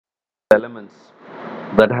elements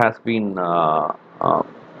that has been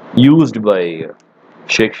used by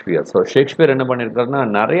Shakespeare. So Shakespeare என்ன பண்ணியிருக்காருன்னா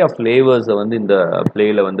நிறைய ஃப்ளேவர்ஸை வந்து இந்த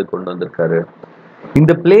பிளேயில் வந்து கொண்டு வந்திருக்காரு.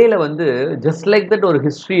 இந்த பிளேயில் வந்து ஜஸ்ட் லைக் தட் ஒரு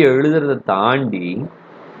ஹிஸ்ட்ரியை எழுதுறதை தாண்டி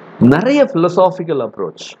நிறைய philosophical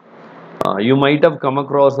approach. You might have come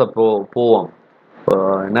across அ போவம்.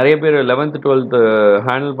 நிறைய பேர் 11th 12th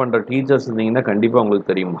ஹேண்டில் பண்ணுற டீச்சர்ஸ் இருந்தீங்கன்னா கண்டிப்பாக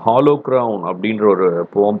உங்களுக்கு தெரியும். ஹாலோ க்ரவுன் அப்படின்ற ஒரு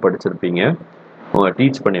போவம் படிச்சிருப்பீங்க,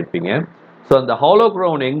 டீச் பண்ணியிருப்பீங்க. ஸோ அந்த ஹாலோ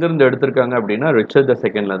க்ரவுன் எங்கேருந்து எடுத்திருக்காங்க அப்படின்னா ரிச்சர்ட் த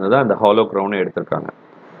செகண்ட்லேருந்து தான் அந்த ஹாலோ க்ரவுனை எடுத்திருக்காங்க.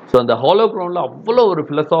 ஸோ அந்த ஹாலோ க்ரவுனில் அவ்வளோ ஒரு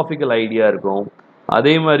ஃபிலசாபிக்கல் ஐடியா இருக்கும்.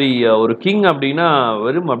 அதே மாதிரி ஒரு கிங் அப்படின்னா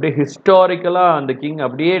வெறும் அப்படியே ஹிஸ்டாரிக்கலாக அந்த கிங்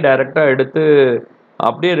அப்படியே டைரெக்டாக எடுத்து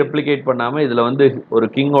அப்படியே ரெப்ளிகேட் பண்ணாமல் இதில் வந்து ஒரு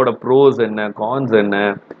கிங்கோட ப்ரோஸ் என்ன, கான்ஸ் என்ன,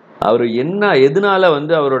 அவர் என்ன, எதனால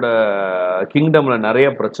வந்து அவரோட கிங்டமில் நிறைய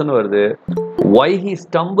பிரச்சனை வருது, why he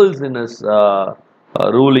ஸ்டம்பிள்ஸ் in is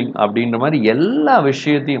ruling அப்படின்ற மாதிரி எல்லா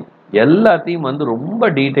விஷயத்தையும் எல்லாத்தையும் வந்து ரொம்ப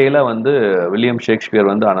டீட்டெயிலாக வந்து வில்லியம்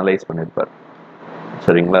ஷேக்ஸ்பியர் வந்து அனலைஸ் பண்ணியிருப்பார்.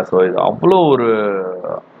 சரிங்களா? ஸோ இது அவ்வளோ ஒரு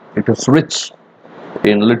it is rich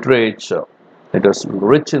in literature, it is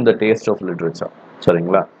rich in the taste of literature.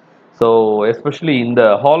 சரிங்களா? ஸோ எஸ்பெஷலி இந்த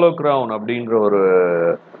ஹாலோ க்ரவுன் அப்படின்ற ஒரு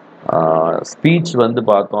ஸ்பீச் வந்து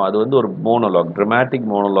பார்த்தோம். அது வந்து ஒரு மோனோலாக், ட்ரமாட்டிக்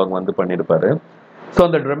மோனோலாக் வந்து பண்ணியிருப்பாரு. ஸோ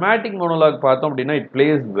அந்த ட்ரமாட்டிக் மோனோலாக் பார்த்தோம் அப்படின்னா it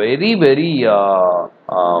plays very very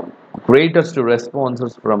greatest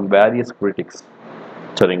responses from various critics.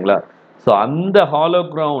 சரிங்களா? ஸோ அந்த ஹாலோ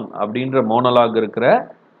க்ரவுன் அப்படின்ற மோனோலாக் இருக்கிற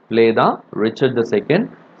பிளே தான் ரிச்சர்ட் த செகண்ட்.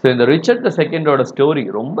 ஸோ இந்த ரிச்சர்ட் த செகண்டோட ஸ்டோரி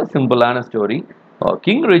ரொம்ப சிம்பிளான ஸ்டோரி.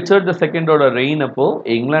 கிங் ரிச்சர்ட் த செகண்டோட ரெயின் அப்போ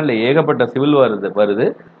இங்கிலாண்டில் ஏகப்பட்ட சிவில் வருது.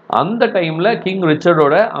 அந்த டைம்ல கிங்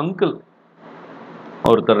ரிச்சர்டோட அங்கிள்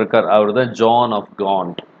ஒருத்தர் இருக்கார், அவர் தான் John of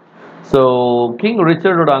Gantt. So king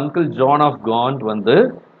ரிச்சர்டோட uncle John of Gantt வந்து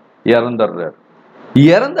இறந்துடுறார்.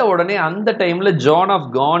 இறந்த உடனே அந்த டைம்ல ஜான் ஆஃப்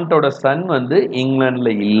காண்டோட சன் வந்து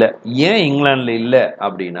இங்கிலாந்துல இல்லை. ஏன் இங்கிலாந்துல இல்லை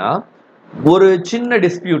அப்படின்னா ஒரு சின்ன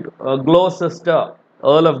டிஸ்பியூட், க்ளோசெஸ்டர்,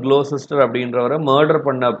 ஏர்ல் ஆஃப் க்ளோசெஸ்டர் அப்படின்றவரை மர்டர்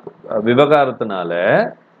பண்ண விவகாரத்தினால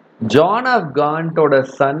ஜான் ஆஃப் காண்டோட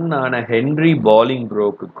சன் ஆன ஹென்ரி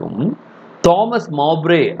பாலிங்ப்ரோக்குக்கும் தாமஸ்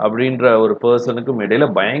மௌப்ரே அப்படின்ற ஒரு பர்சனுக்கும் இடையில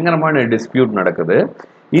பயங்கரமான டிஸ்பியூட் நடக்குது.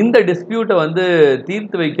 இந்த டிஸ்பியூட்டை வந்து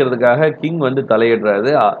தீர்த்து வைக்கிறதுக்காக கிங் வந்து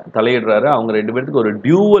தலையிடுறாரு. அவங்க ரெண்டு பேருக்கு ஒரு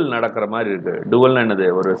டியூவல் நடக்கிற மாதிரி இருக்கு. டியூவல்னா என்னது?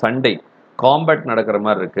 ஒரு சண்டை, காம்பேட் நடக்கிற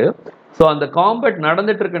மாதிரி இருக்கு. ஸோ அந்த காம்பேட்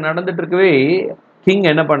நடந்துட்டு இருக்கவே கிங்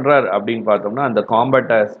என்ன பண்றாரு அப்படின்னு பார்த்தோம்னா அந்த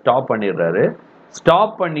காம்பேட்டை ஸ்டாப் பண்ணிடுறாரு.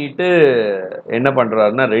 ஸ்டாப் பண்ணிட்டு என்ன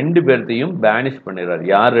பண்றாருன்னா ரெண்டு பேர்த்தையும் பேனிஷ் பண்ணிடுறாரு.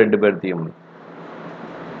 யார் ரெண்டு பேர்த்தையும்?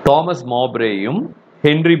 தாமஸ் மௌப்ரேயும்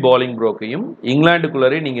ஹென்ரி பாலிங்ப்ரோக்கையும்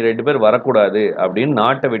இங்கிலாந்துக்குள்ளரே நீங்க ரெண்டு பேர் வரக்கூடாது அப்படின்னு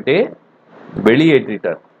நாட்டை விட்டே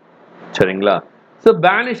வெளியேற்றிட்டார். சரிங்களா? ஸோ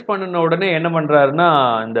பேனிஷ் பண்ணின உடனே என்ன பண்றாருன்னா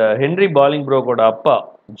இந்த ஹென்ரி பாலிங்ப்ரோக்கோட அப்பா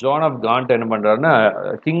ஜான் ஆஃப் காண்ட் என்ன பண்றாருன்னா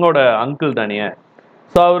கிங்கோட அங்கிள் தானே.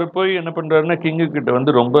 ஸோ அவர் போய் என்ன பண்றாருன்னா கிங்கு கிட்ட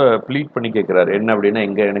வந்து ரொம்ப ப்ளீட் பண்ணி கேட்கிறாரு. என்ன அப்படின்னா,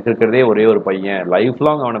 எனக்கு இருக்கிறதே ஒரே ஒரு பையன், லைஃப்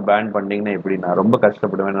லாங் அவனை பேன் பண்ணீங்கன்னா எப்படி, நான் ரொம்ப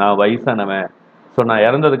கஷ்டப்படுவேன், நான் வயசானவன், ஸோ நான்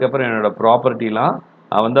இறந்ததுக்கு அப்புறம் என்னோட ப்ராப்பர்ட்டிலாம்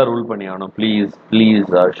அவன் தான் ரூல் பண்ணி ஆகணும், please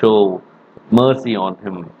please show mercy on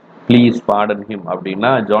him, please pardon him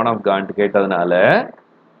அப்படின்னா ஜான் ஆஃப் காண்ட் கேட்டதுனால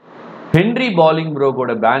ஹென்ரி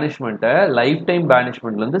பாலிங்ப்ரோக்கோட பேனிஷ்மெண்ட்டை லைஃப் டைம்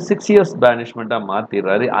பேனிஷ்மெண்ட்ல இருந்து 6 years பேனிஷ்மெண்ட்டா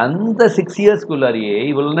மாத்திடுறாரு. அந்த 6 yearsக்குள்ளாரியே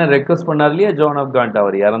இவ்வளவு ரெக்வஸ்ட் பண்ணார் இல்லையா ஜான் ஆஃப் காண்ட்,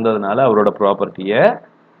 அவர் இறந்ததுனால அவரோட ப்ராப்பர்ட்டியை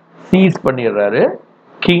சீஸ் பண்ணிடுறாரு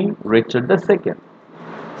king Richard the second.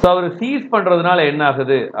 So our cheese பண்றதுனால என்ன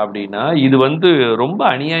ஆகுது அப்படின்னா இது வந்து ரொம்ப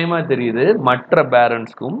அநியாயமா தெரியுது மற்ற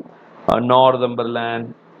பேரன்ஸ்க்கும். நார்தம்பர்லேண்ட்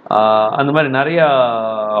அந்த மாதிரி நிறைய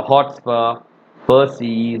ஹாட்ஸ்பா,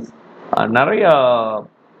 பர்சீஸ், நிறைய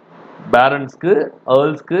பேரன்ஸ்க்கு,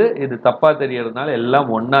 ஏர்ல்ஸ்க்கு இது தப்பா தெரியறதுனால எல்லாம்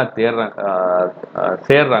ஒன்னா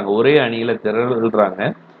சேர்றாங்க, ஒரே அணியில திரள்றாங்க.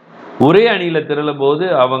 ஒரே அணியில திரளும் போது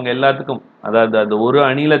அவங்க எல்லாத்துக்கும், அதாவது அந்த ஒரு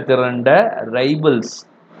அணியில திரண்ட ரைபல்ஸ்,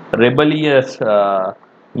 ரெபலியஸ்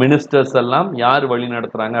மினிஸ்டர்ஸ் எல்லாம் யார் வழி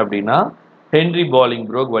நடத்துறாங்க அப்படின்னா ஹென்ரி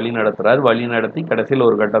பாலிங்ப்ரோக் வழி நடத்துறாரு. வழி நடத்தி கடைசியில்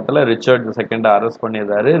ஒரு கட்டத்தில் ரிச்சர்ட் த செகண்ட் அரெஸ்ட்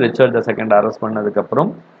பண்ணிடுறாரு. ரிச்சர்ட் த செகண்ட் அரெஸ்ட்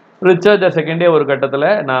பண்ணதுக்கப்புறம் ரிச்சர்ட் த செகண்டே ஒரு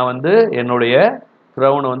கட்டத்தில் நான் வந்து என்னுடைய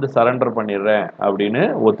க்ரௌனை வந்து சரண்டர் பண்ணிடுறேன் அப்படின்னு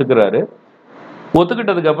ஒத்துக்கிறாரு.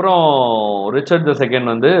 ஒத்துக்கிட்டதுக்கு அப்புறம் ரிச்சர்ட் த செகண்ட்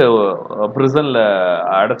வந்து பிரிசன்ல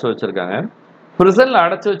அடைச்சு வச்சிருக்காங்க. பிரிசன்ல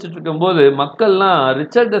அடைச்சு வச்சுட்டு இருக்கும்போது மக்கள்லாம்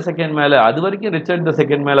ரிச்சர்ட் த செகண்ட் மேல, அது வரைக்கும் ரிச்சர்ட் த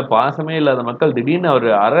செகண்ட் மேல பாசமே இல்லாத மக்கள் திடீர்னு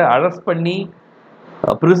அவர் அரெஸ்ட் பண்ணி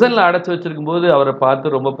பிரிசன்ல அடைச்சு வச்சிருக்கும் போது அவரை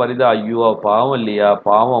பார்த்து ரொம்ப ஐயோ பாவம் இல்லையா,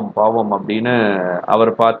 பாவம் பாவம் அப்படின்னு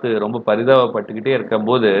அவரை பார்த்து ரொம்ப பரிதாபப்பட்டுக்கிட்டே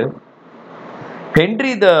இருக்கும்போது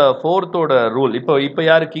ஹென்ரி த ஃபோர்த்தோட ரூல், இப்போ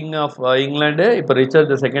யாரு கிங் ஆஃப் இங்கிலாந்து? இப்போ ரிச்சர்ட்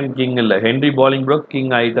த செகண்ட் கிங் இல்லை, ஹென்ரி பாலிங்ப்ரோக்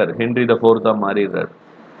கிங் ஆயிட்டார், ஹென்ரி த ஃபோர்த்தா மாறிடுறாரு.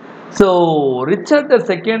 ஸோ ரிச்சர்ட் த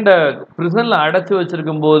செகண்டை பிரிசனில் அடைச்சி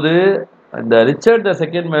வச்சிருக்கும் போது இந்த ரிச்சர்ட் த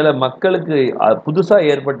செகண்ட் மேலே மக்களுக்கு புதுசாக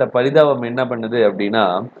ஏற்பட்ட பரிதாபம் என்ன பண்ணுது அப்படின்னா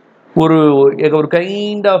ஒரு ஒரு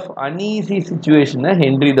கைண்ட் ஆஃப் அன்ஈசி சுச்சுவேஷனை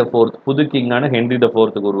ஹென்ரி த ஃபோர்த் புது கிங்கான ஹென்ரி த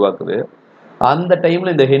ஃபோர்த்துக்கு உருவாக்குது. அந்த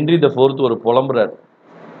டைமில் இந்த ஹென்ரி த ஃபோர்த் ஒரு புலம்புறார்,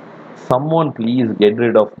 someone please get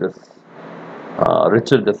rid of this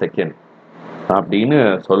Richard the second அப்படின்னு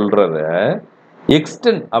சொல்றத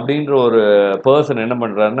எக்ஸ்டன் அப்படின்ற ஒரு பர்சன் என்ன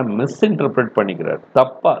பண்றாருன்னா மிஸ்இன்டர்பிரட் பண்ணிக்கிறார்,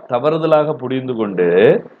 தவறுதலாக புரிந்து கொண்டு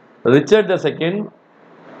ரிச்சர்ட்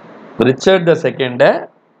த செகண்ட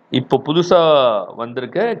இப்போ புதுசா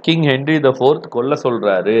வந்திருக்க கிங் ஹென்ரி த ஃபோர்த் கொல்ல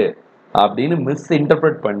சொல்றாரு அப்படின்னு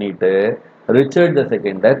மிஸ்இன்டர்பிரட் பண்ணிட்டு ரிச்சர்ட் த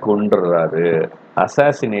செகண்டை கொன்றுறாரு,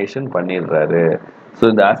 அசாசினேஷன் பண்ணிடுறாரு. ஸோ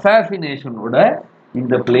இந்த அசாசினேஷனோட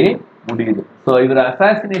இந்த பிளே முடியுது. ஸோ இவர்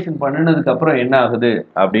அசாசினேஷன் பண்ணினதுக்கு அப்புறம் என்ன ஆகுது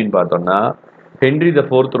அப்படின்னு பார்த்தோம்னா ஹென்ரி த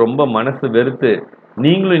ஃபோர்த் ரொம்ப மனசு வெறுத்து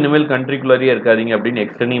நீங்களும் இனிமேல் கண்ட்ரிக்குள்ளரியே இருக்காதீங்க அப்படின்னு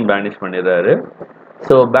எக்ஸ்டனையும் பேனிஷ் பண்ணிடுறாரு.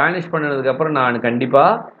 ஸோ பேனிஷ் பண்ணதுக்கு அப்புறம் நான் கண்டிப்பா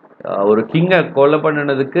ஒரு கிங்கை கொலை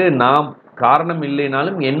பண்ணினதுக்கு நான் காரணம்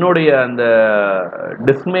இல்லைனாலும் என்னுடைய அந்த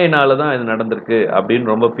டிஸ்மேனால தான் இது நடந்திருக்கு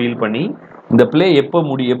அப்படின்னு ரொம்ப ஃபீல் பண்ணி இந்த பிளே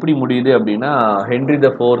எப்படி முடியுது அப்படின்னா ஹென்ரி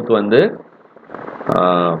த ஃபோர்த் வந்து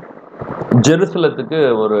ஜெருசலத்துக்கு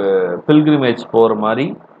ஒரு பில்கிரிமேஜ் போற மாதிரி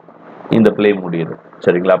இந்த பிளே முடியுது.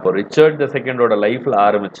 சரிங்களா? அப்போ ரிச்சர்ட் த செகண்டோட லைஃப்ல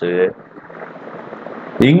ஆரம்பிச்சு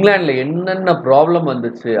இங்கிலாந்துல என்னென்ன ப்ராப்ளம்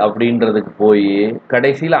வந்துச்சு அப்படின்றதுக்கு போய்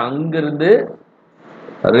கடைசியில அங்கிருந்து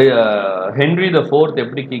ஹென்ரி த ஃபோர்த்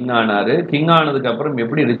எப்படி கிங் ஆனாரு, கிங் ஆனதுக்கு அப்புறம்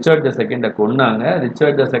எப்படி ரிச்சர்ட் த செகண்டை கொன்னாங்க,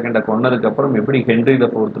 ரிச்சர்ட் த செகண்டை கொன்னதுக்கு அப்புறம் எப்படி ஹென்ரி த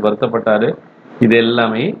ஃபோர்த் வருத்தப்பட்டாரு, இது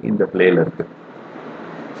எல்லாமே இந்த பிளேல இருக்கு.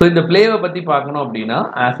 ஸோ இந்த பிளேவை பத்தி பார்க்கணும் அப்படின்னா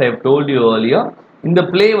as I have told you earlier, இந்த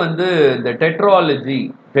பிளே வந்து இந்த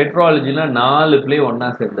டெட்ராலஜில 4 பிளே ஒன்னா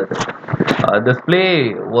சேர்ந்தது. This play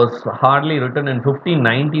was hardly written in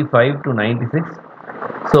 1595 to 96.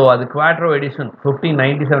 So அது குவாட்ரோ எடிஷன்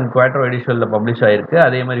 1597 குவாட்ரோ எடிஷன்ல பப்ளிஷ் ஆயிருக்கு.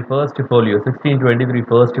 அதே மாதிரி first folio 1623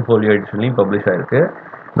 first folio எடிஷன்லையும் publish ஆயிருக்கு.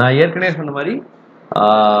 நான் ஏற்கனவே சொன்ன மாதிரி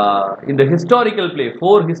இந்த historical play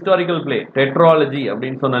 4 historical play tetralogy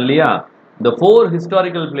அப்படின்னு சொன்னேன் இல்லையா, இந்த 4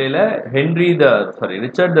 ஹிஸ்டாரிக்கல் பிளேல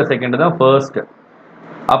ரிச்சர்ட் த செகண்ட் தான் ஃபர்ஸ்ட்.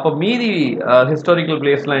 அப்போ மீதி ஹிஸ்டாரிக்கல்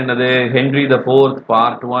பிளேஸ்லாம் என்னது, Henry the fourth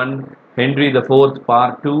part 1, Henry the fourth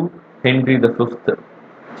part 2, Henry the fifth.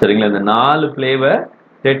 சரிங்களா? இந்த 4 பிளேவை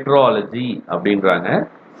டெட்ராலஜி அப்படின்றாங்க,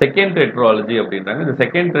 செகண்ட் டெட்ராலஜி அப்படின்றாங்க. இந்த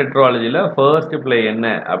செகண்ட் டெட்ராலஜியில் ஃபர்ஸ்ட் பிளே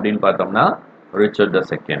என்ன அப்படின்னு பார்த்தோம்னா ரிச்சர்ட் த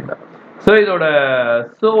செகண்ட். ஸோ இதோட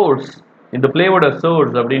சோர்ஸ், இந்த பிளேவோட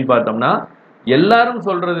சோர்ஸ் அப்படின்னு பார்த்தோம்னா எல்லாரும்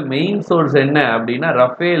சொல்றது மெயின் சோர்ஸ் என்ன அப்படின்னா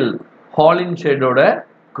Rafale ஹாலின்ஷெட்டோட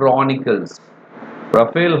Chronicles,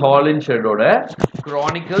 Rafale ஹாலின்ஷெட்டோட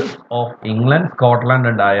Chronicles of England, Scotland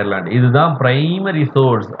and Ireland, இதுதான் பிரைமரி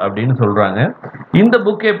சோர்ஸ் அப்படின்னு சொல்றாங்க. இந்த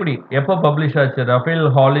புக் எப்போ பப்ளிஷ் ஆச்சு, Rafale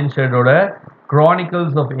ஹாலின்ஷெட்டோட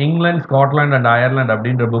Chronicles of England, Scotland and Ireland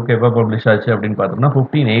அப்படின்ற புக் எப்போ பப்ளிஷ் ஆச்சு அப்படின்னு பார்த்தோம்னா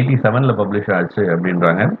 1587 பப்ளிஷ் ஆச்சு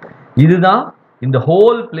அப்படின்றாங்க. இதுதான் இந்த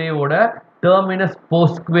ஹோல் பிளேவோட டெர்மினஸ்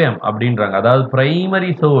போஸ்ட்குவேம் அப்படின்றாங்க, அதாவது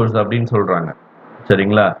பிரைமரி சோர்ஸ் அப்படின்னு சொல்றாங்க.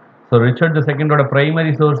 சரிங்களா? ஸோ ரிச்சர்ட் த செகண்டோட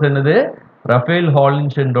பிரைமரி சோர்ஸ் என்னது, Rafale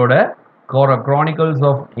ஹாலின்ஷெட்டோட Chronicles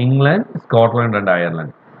of England, Scotland and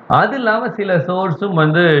Ireland. அது இல்லாமல் சில சோர்ஸும்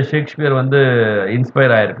வந்து ஷேக்ஸ்பியர் வந்து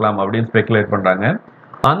இன்ஸ்பயர் ஆயிருக்கலாம் அப்படின்னு ஸ்பெகுலேட் பண்றாங்க.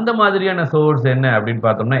 அந்த மாதிரியான சோர்ஸ் என்ன அப்படின்னு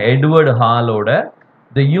பார்த்தோம்னா எட்வர்ட் ஹாலோட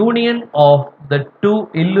தி union of the 2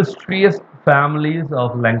 illustrious families of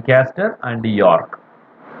Lancaster and York.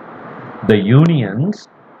 The unions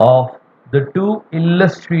of the 2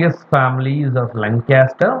 illustrious families of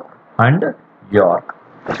Lancaster and York.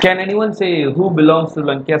 Can anyone say who belongs to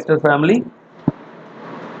Lancaster family?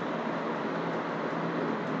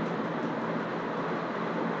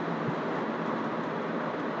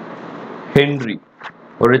 Henry,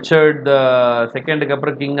 Richard செகண்டுக்கு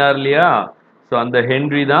அப்புறம் king இல்லையா, so அந்த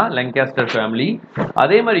Henry தான் லங்காஸ்டர் family.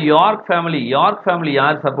 அதே மாதிரி York family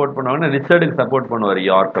யார் support பண்ணுவாங்கன்னா ரிச்சர்டுக்கு support பண்ணுவார்.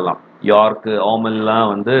 யார்க்கு ஆமல்லாம்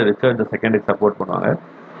வந்து ரிச்சர்ட் செகண்டுக்கு சப்போர்ட் பண்ணுவாங்க.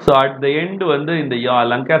 ஸோ அட் த எண்ட் வந்து இந்த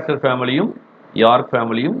லங்காஸ்டர் ஃபேமிலியும் யார்க்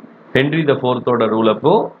ஃபேமிலியும் ஹென்ரி த ஃபோர்த்தோட ரூல்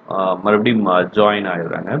அப்போ மறுபடியும் ஜாயின்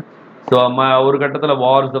ஆயிடுறாங்க. ஸோ ஒரு கட்டத்தில்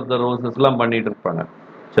வார்ஸ் ஆஃப் த ரோசஸ்லாம் பண்ணிட்டு இருப்பாங்க.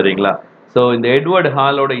 சரிங்களா? ஸோ இந்த எட்வர்ட்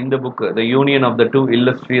ஹாலோட இந்த book the union of the 2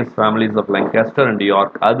 illustrious families of Lancaster and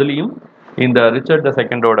York, அதுலேயும் இந்த ரிச்சர்ட் த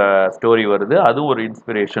செகண்டோட ஸ்டோரி வருது. அதுவும் ஒரு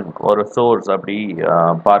இன்ஸ்பிரேஷன், ஒரு சோர்ஸ் அப்படி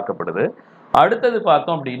பார்க்கப்படுது. அடுத்தது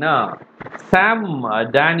பார்த்தோம் அப்படின்னா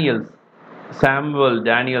சாமுவல்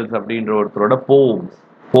டேனியல்ஸ் அப்படின்ற ஒருத்தரோட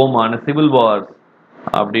போமான சிவில் வார்ஸ்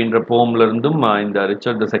அப்படின்ற போம்ல இருந்தும் இந்த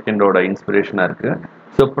ரிச்சர்ட் த செகண்டோட இன்ஸ்பிரேஷனா இருக்கு.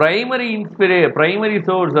 ஸோ பிரைமரி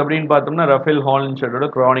சோர்ஸ் அப்படின்னு பார்த்தோம்னா Rafale ஹாலின்ஷெட்டோட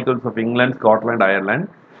Chronicles of England, Scotland, Ireland.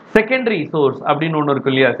 Secondary source அப்படின்னு ஒன்று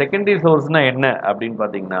இருக்கு இல்லையா? செகண்டரி சோர்ஸ்னா என்ன அப்படின்னு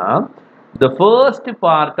பார்த்தீங்கன்னா, the first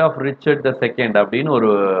part of Richard the second அப்படின்னு ஒரு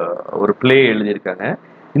ஒரு பிளே எழுதியிருக்காங்க.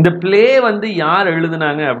 இந்த பிளே வந்து யார்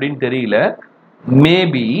எழுதுனாங்க அப்படின்னு தெரியல.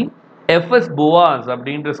 மேபி எஃப்எஸ் போவாஸ்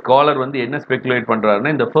அப்படின்ற ஸ்காலர் வந்து என்ன ஸ்பெகுலேட்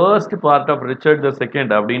பண்றாருன்னா, இந்த first part of Richard the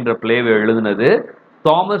second அப்படின்ற பிளேவை எழுதுனது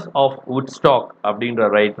தாமஸ் ஆஃப் வுட்ஸ்டாக் அப்படின்ற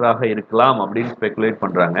ரைட்டராக இருக்கலாம் அப்படின்னு ஸ்பெகுலேட்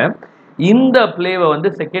பண்றாங்க. இந்த பிளேவை வந்து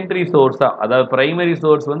செகண்டரி சோர்ஸா, அதாவது பிரைமரி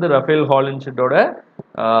சோர்ஸ் வந்து Rafale ஹாலின்ஷட்டோட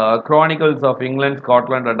Chronicles of England,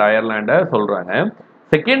 Scotland and அயர்லாண்டை சொல்றாங்க.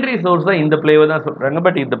 செகண்டரி சோர்ஸா இந்த பிளேவை தான் சொல்றாங்க.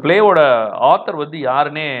 பட் இந்த பிளேவோட ஆத்தர் வந்து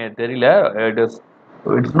யாருன்னே தெரியல.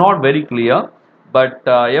 It's not very clear. But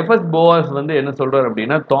FS Boaz வந்து என்ன சொல்றாரு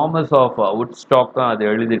அப்படின்னா, தாமஸ் ஆஃப் வுட்ஸ்டாக் தான் அது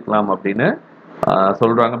எழுதிருக்கலாம் அப்படின்னு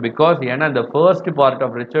சொல்றாங்க. பிகாஸ் ஏன்னா இந்த first part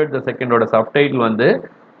of Richard the செகண்டோட subtitle வந்து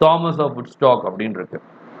தாமஸ் ஆஃப் வுட்ஸ்டாக் அப்படின்னு இருக்கு.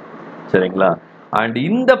 சரிங்களா? அண்ட்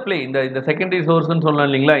இந்த பிளே, இந்த செகண்டரி சோர்ஸ்ன்னு சொன்னோம்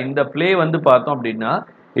இல்லைங்களா, இந்த பிளே வந்து பார்த்தோம் அப்படின்னா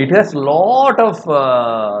it has lot of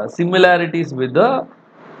similarities with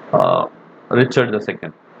Richard the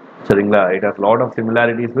second. சரிங்களா? It has lot of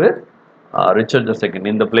similarities with Richard the second.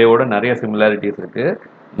 இந்த பிளேயோட நிறைய சிமிலாரிட்டிஸ் இருக்கு,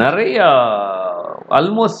 நிறைய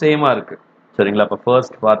ஆல்மோஸ்ட் சேமா இருக்கு. சரிங்களா? இப்போ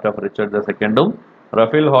first part of Richard the செகண்டும்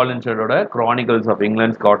Rafale ஹாலின்ஷட்டோட Chronicles of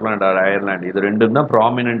England, Scotland and Ireland இது ரெண்டும் தான்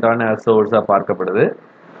ப்ராமினென்ட்டான சோர்ஸாக பார்க்கப்படுது.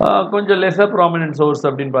 கொஞ்சம் லெஸர் ப்ராமினென்ட் சோர்ஸ்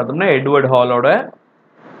அப்படின்னு பார்த்தோம்னா எட்வர்ட் ஹாலோட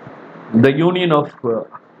the union of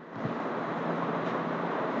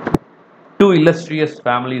two illustrious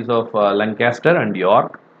families of லங்காஸ்டர் and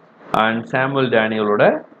York and Samuel டேனியலோட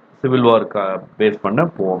civil வார்க்கு base பண்ண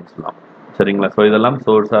போம்ஸ்லாம். சரிங்களா? ஸோ இதெல்லாம்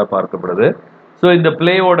சோர்ஸாக பார்க்கப்படுது. ஸோ இந்த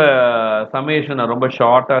பிளேயோட சமேஷனை ரொம்ப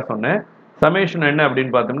ஷார்ட்டாக சொன்னேன். சமேஷன் என்ன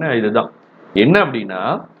அப்படின்னு பார்த்தோம்னா இதுதான். என்ன அப்படின்னா,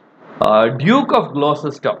 டியூக் ஆஃப்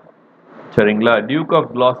குளோசெஸ்டர், சரிங்களா, டியூக் ஆஃப்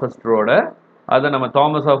குளோசெஸ்டரோட அதை நம்ம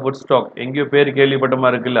தாமஸ் ஆஃப் வுட்ஸ்டாக் எங்கேயோ பேர் கேள்விப்பட்ட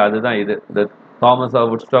மாதிரி இருக்குல்ல, அதுதான் இது. இந்த தாமஸ் ஆஃப்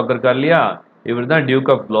வுட்ஸ்டாக் இருக்கா இல்லையா, இவர் தான்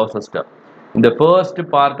டியூக் ஆஃப் குளோசெஸ்டர். இந்த first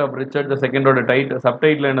part of Richard the செகண்டோட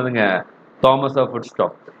subtitle என்னதுங்க, தாமஸ் ஆஃப்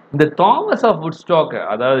வுட்ஸ்டாக். இந்த தாமஸ் ஆஃப் வுட்ஸ்டாக்,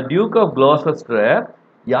 அதாவது டியூக் ஆஃப் குளோசெஸ்டரை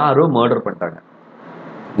யாரோ மர்டர் பண்ணிட்டாங்க.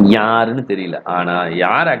 யாருன்னு தெரியல. ஆனா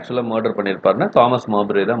யார் ஆக்சுவலா மர்டர் பண்ணிருப்பாருன்னா தாமஸ்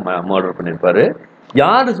மோப்ரே தான் மர்டர் பண்ணிருப்பாரு.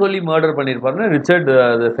 யாரு சொல்லி மர்டர் பண்ணிருப்பாருன்னா ரிச்சர்ட்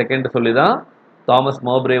த செகண்ட் சொல்லி தான் தாமஸ்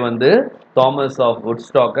மோப்ரே வந்து தாமஸ் ஆஃப்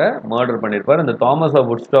வுட்ஸ்டாக்கை மர்டர் பண்ணிருப்பாரு. இந்த தாமஸ் ஆஃப்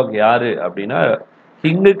வுட்ஸ்டாக் யாரு அப்படின்னா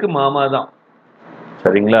கிங்குக்கு மாமா தான்.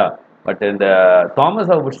 சரிங்களா? பட் இந்த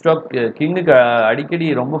தாமஸ் ஆஃப் வுட்ஸ்டாக் கிங்குக்கு அடிக்கடி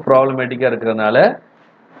ரொம்ப ப்ராப்ளமேட்டிக்கா இருக்கிறதுனால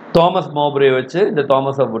தாமஸ் மோப்ரே வச்சு இந்த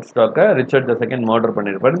Thomas of வுட்ஸ்டாக்கை Richard the second murder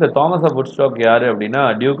பண்ணியிருப்பாரு. இந்த தாமஸ் ஆஃப் வுட்ஸ்டாக் யாரு அப்படின்னா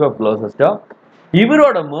டியூக் ஆஃப் குளோசெஸ்டர்.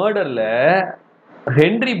 இவரோட மர்டர்ல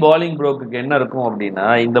ஹென்ரி பாலிங்ப்ரோக்கு என்ன இருக்கும் அப்படின்னா,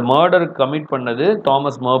 இந்த மர்டர் கமிட் பண்ணது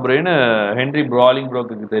தாமஸ் மோப்ரேன்னு ஹென்ரி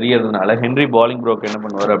பாலிங்ப்ரோக்கு தெரியறதுனால ஹென்ரி பாலிங்ப்ரோக் என்ன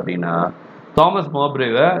பண்ணுவார் அப்படின்னா தாமஸ்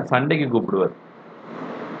மோப்ரேவை சண்டைக்கு கூப்பிடுவார்.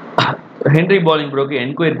 ஹென்ரி பாலிங்ப்ரோக்கு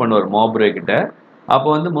என்கொயரி பண்ணுவார் மோப்ரே கிட்ட. அப்போ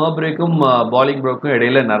வந்து மோப்ரேக்கும் பாலிங்ப்ரோக்கும்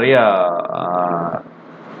இடையில நிறைய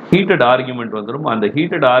ஹீட்டட் ஆர்குமெண்ட் வந்துடும். அந்த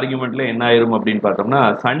ஹீட்டட் ஆர்குமெண்ட்ல என்ன ஆயிரும் அப்படின்னு பார்த்தோம்னா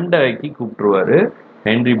சண்டைக்கு கூப்பிட்டுருவாரு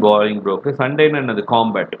ஹென்ரி பாலிங்ப்ரோக்கு. சண்டைன்னு என்னது,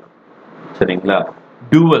 காம்பேட். சரிங்களா?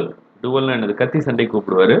 டுவல்னா என்னது, கத்தி சண்டை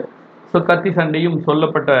கூப்பிடுவாரு. ஸோ கத்தி சண்டையும்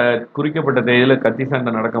சொல்லப்பட்ட குறிக்கப்பட்ட தேதியில் கத்தி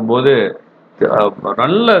சண்டை நடக்கும்போது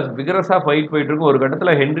நல்ல விகரஸா ஃபைட் போயிட்டு இருக்கும். ஒரு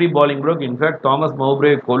கட்டத்தில் ஹென்ரி பாலிங்ப்ரோக் இன்ஃபேக்ட் தாமஸ்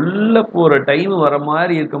மோப்ரே கொல்ல போற டைம் வர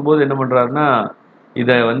மாதிரி இருக்கும்போது என்ன பண்றாருன்னா,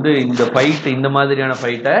 இதை வந்து இந்த ஃபைட், இந்த மாதிரியான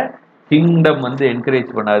ஃபைட்டை கிங்டம் வந்து என்கரேஜ்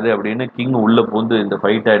பண்ணாது அப்படின்னு கிங் உள்ள பூந்து இந்த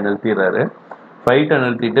ஃபைட்டை நிறுத்திடுறாரு. ஃபைட்டை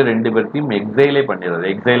நிறுத்திட்டு ரெண்டு பேர்த்தையும் எக்ஸைலே பண்ணிடுறாரு.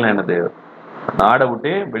 எக்ஸைல் என்னது, நாடை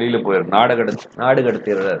விட்டு வெளியில போயிடுறாரு, நாடு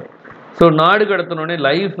கடத்திடுறாரு. ஸோ நாடு கடத்தினோடனே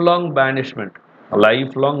life long பேனிஷ்மெண்ட்,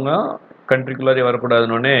 life லாங்னா கண்ட்ரிக்குள்ளாரே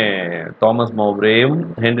வரக்கூடாதுன்னொடனே Thomas மோப்ரேயும்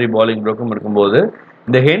Henry பாலிங்ப்ரோக்கும் இருக்கும்போது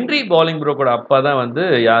இந்த ஹென்ரி பாலிங்ப்ரோக்கோட அப்பா தான் வந்து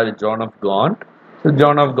யார், John of Gantt. So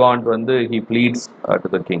John of Gantt வந்து he pleats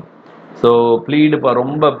to the king. So bleed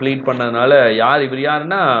ரொம்ப ப்ளீட் பண்ணதுனால இவர்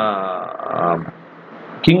யாருன்னா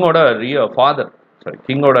கிங்கோட ஃபாதர், சாரி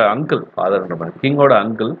கிங்கோட அங்கிள், ஃபாதர்ன்ற மாதிரி கிங்கோட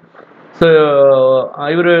அங்கிள். ஸோ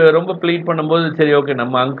இவர் ரொம்ப ப்ளீட் பண்ணும்போது சரி ஓகே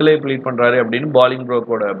நம்ம அங்கிளே ப்ளீட் பண்ணுறாரு அப்படின்னு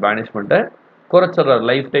பாலிங்ப்ரோக்கோட பேனிஷ்மெண்ட்டை குறைச்சிட்றாரு,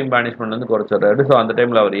 லைஃப் டைம் பேனிஷ்மெண்ட் வந்து குறைச்சிட்றாரு. ஸோ அந்த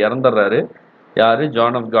டைமில் அவர் இறந்துடுறாரு. யார்,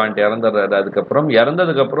 ஜான் ஆஃப் காண்ட் இறந்துடுறாரு. அதுக்கப்புறம்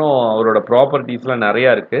இறந்ததுக்கப்புறம் அவரோட ப்ராப்பர்ட்டிஸ்லாம்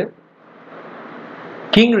நிறையா இருக்குது.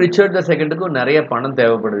 கிங் ரிச்சர்ட் த செகண்டுக்கும் நிறைய பணம்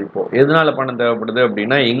தேவைப்படுது. இப்போ எதனால பணம் தேவைப்படுது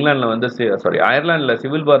அப்படின்னா, இங்கிலாந்துல வந்து அயர்லாண்டில்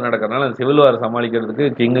சிவில் வார் நடக்கிறதுனால அந்த சிவில் வார் சமாளிக்கிறதுக்கு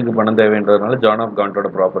கிங்குக்கு பணம் தேவைன்றதுனால ஜான் ஆஃப் காண்டோட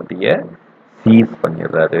ப்ராப்பர்ட்டியை சீஸ்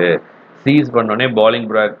பண்ணிடுறாரு. சீஸ் பண்ணோடனே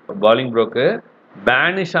பாலிங்ப்ரோக்கு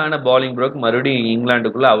பேனிஷ் ஆன பாலிங்ப்ரோக் மறுபடியும்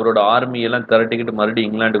இங்கிலாந்துக்குள்ள அவரோட ஆர்மியெல்லாம் திரட்டிக்கிட்டு மறுபடியும்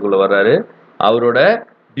இங்கிலாந்துக்குள்ள வர்றாரு. அவரோட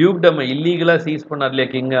டியூக்டம் இல்லீகலா சீஸ் பண்ணார் இல்லையா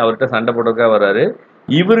கிங், அவர்கிட்ட சண்டை போடுறதுக்காக வர்றாரு.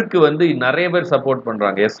 இவருக்கு வந்து நிறைய பேர் சப்போர்ட்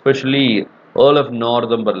பண்றாங்க, எஸ்பெஷலி ஏர்ல் ஆஃப்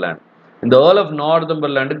நார்தம்பர்லேண்ட். இந்த ஏர்ல் ஆஃப்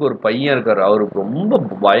நார்தம்பர்லேண்டுக்கு ஒரு பையன் இருக்காரு, அவருக்கு ரொம்ப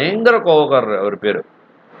பயங்கர கோவக்காரர், அவர் பேரு.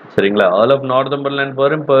 சரிங்களா? ஏர்ல் ஆஃப் நார்தம்பர்லேண்ட்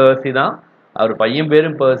பேரும் பர்சி தான், அவர் பையன்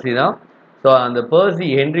பேரும் பர்சி தான். ஸோ அந்த பர்சி,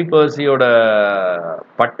 ஹென்ரி பர்சியோட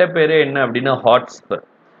பட்ட பேரே என்ன அப்படின்னா Hotspur.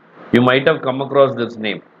 You might have come across this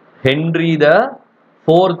name. Henry the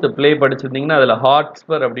fourth play படிச்சிருந்தீங்கன்னா அதில்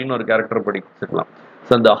ஹாட்ஸ்பர் அப்படின்னு ஒரு கேரக்டர் படிச்சிருக்கலாம்.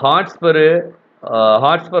 ஸோ அந்த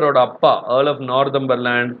ஹாட்ஸ்பரோட அப்பா ஏர்ல் ஆஃப்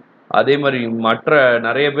நார்தம்பர்லேண்ட், அதே மாதிரி மற்ற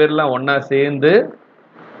நிறைய பேர்லாம் ஒன்னா சேர்ந்து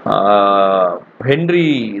ஹென்ரி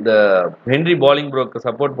ஹென்ரி பாலிங்ப்ரோக்கு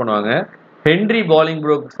சப்போர்ட் பண்ணுவாங்க. ஹென்ரி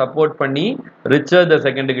பாலிங்ப்ரோக்கு சப்போர்ட் பண்ணி ரிச்சர்ட் த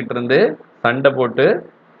செகண்ட் கிட்ட இருந்து சண்டை போட்டு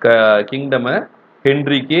கிங்டமை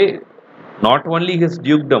ஹென்ரிக்கு, நாட் ஓன்லி ஹிஸ்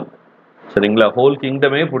டியூக்டம், சரிங்களா, ஹோல்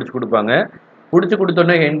கிங்டமே பிடிச்சி கொடுப்பாங்க. பிடிச்சி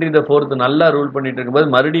கொடுத்தோன்னே ஹென்ரி த ஃபோர்த் நல்லா ரூல் பண்ணிட்டு இருக்கும்போது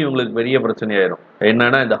மறுபடியும் இவங்களுக்கு பெரிய பிரச்சனை ஆயிரும்.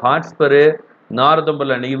 என்னன்னா இந்த ஹாட்ஸ்பரு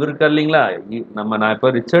நார்தம்பர்லேண்ட் இவர் இருக்கா இல்லைங்களா, நான் இப்போ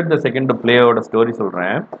ரிச்சர்ட் த செகண்ட் பிளேயோட ஸ்டோரி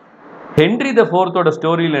சொல்றேன். ஹென்ரி த ஃபோர்த்தோட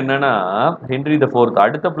ஸ்டோரியில் என்னன்னா, ஹென்ரி த ஃபோர்த்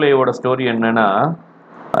அடுத்த பிளேயோட ஸ்டோரி என்னன்னா,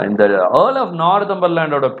 இந்த ஏர்ல் ஆஃப்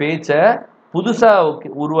நார்தம்பர்லேண்டோட பேச்சை புதுசா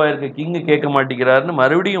உருவாயிருக்க கிங்கு கேட்க மாட்டேங்கிறாருன்னு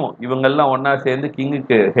மறுபடியும் இவங்கெல்லாம் ஒன்னா சேர்ந்து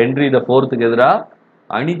கிங்குக்கு, ஹென்ரி த ஃபோர்த்துக்கு எதிராக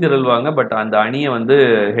அணி திரள்வாங்க. பட் அந்த அணியை வந்து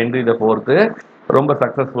ஹென்ரி த ஃபோர்த்து ரொம்ப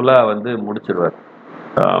சக்சஸ்ஃபுல்லா வந்து முடிச்சிருவார்,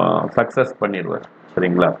 சக்சஸ் பண்ணிடுவார்.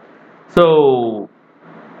 சரிங்களா? ஸோ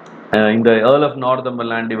இந்த ஏர்ல் ஆஃப்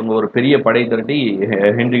நார்தம்பர்லேண்ட் இவங்க ஒரு பெரிய படை திரட்டி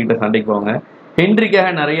ஹென்ரி கிட்ட சண்டைக்கு போவாங்க.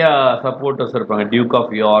 ஹென்ரிக்காக நிறைய சப்போர்ட்டர்ஸ் இருப்பாங்க, டியூக்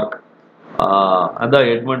ஆஃப் யார்க், அதான்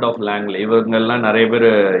எட்மண்ட் ஆஃப் லாங்லே, இவங்கெல்லாம் நிறைய பேர்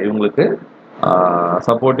இவங்களுக்கு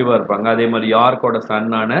சப்போர்ட்டிவா இருப்பாங்க. அதே மாதிரி யார்க்கோட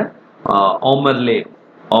சன்னான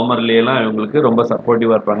ஆமர்லேலாம் இவங்களுக்கு ரொம்ப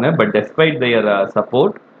சப்போர்ட்டிவா இருப்பாங்க. பட் டெஸ்பைட் their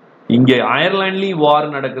சப்போர்ட், இங்கே அயர்லாண்ட்லயும் வார்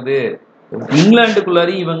நடக்குது,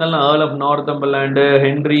 இங்கிலாந்துக்குள்ளாரி இவங்கெல்லாம் ஏர்ல் ஆஃப் நார்தம்பர்லேண்டு,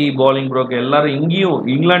 ஹென்ரி பாலிங்ப்ரோக் எல்லாரும் இங்கேயும்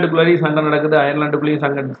இங்கிலாந்துக்குள்ளாரையும் சண்டை நடக்குது, அயர்லாண்டுக்குள்ளேயும்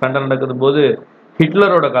சண்டை நடக்குது போது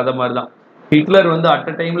ஹிட்லரோட கதை மாதிரி தான். ஹிட்லர் வந்து அட்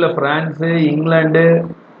அ டைம்ல பிரான்ஸு, இங்கிலாந்து,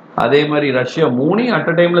 அதே மாதிரி ரஷ்யா மூணையும் அட்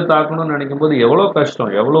அ டைம்ல தாக்கணும்னு நினைக்கும் போது எவ்வளோ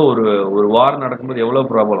கஷ்டம், எவ்வளோ ஒரு வார் நடக்கும்போது எவ்வளோ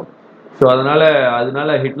ப்ராப்ளம். ஸோ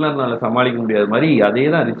அதனால ஹிட்லர்னால சமாளிக்க முடியாத மாதிரி அதே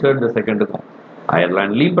தான் ரிச்சர்ட் த செகண்டுக்கும்.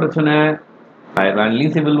 அயர்லாண்ட்லேயும் பிரச்சனை,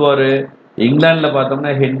 அயர்லாண்ட்லேயும் சிவில் வார், இங்கிலாந்துல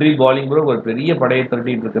பார்த்தோம்னா ஹென்ரி பாலிங்ப்ரோ ஒரு பெரிய படையை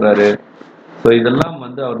திரட்டிட்டு இருக்கிறாரு. ஸோ இதெல்லாம்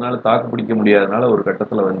வந்து அவரால் தாக்கு பிடிக்க முடியாதனால ஒரு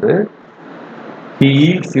கட்டத்தில் வந்து he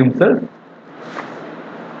yields himself.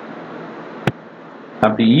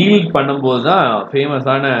 அப்படி ஈல்ட் பண்ணும்போது தான்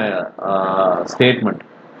ஃபேமஸான ஸ்டேட்மெண்ட்,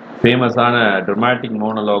 ஃபேமஸான ட்ரமாட்டிக்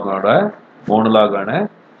மோனலாகான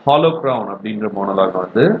ஹாலோ கிரவுன் அப்படின்ற மோனலாக்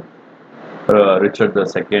வந்து ரிச்சர்ட் த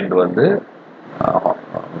செகண்ட் வந்து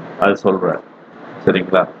அது சொல்றார்.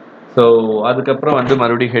 சரிங்களா? ஸோ அதுக்கப்புறம் வந்து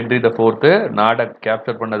மறுபடியும் ஹென்ரி த ஃபோர்த்து நாடை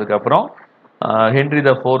கேப்சர் பண்ணதுக்கப்புறம் ஹென்ரி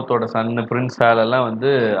த ஃபோர்த்தோட சன்னு பிரின்ஸ் ஹாலெல்லாம்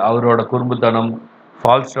வந்து அவரோட குறும்புத்தனம்,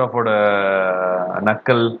 ஃபால்ஸ்டாஃபோட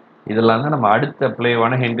நக்கல், இதெல்லாம் தான் நம்ம அடுத்த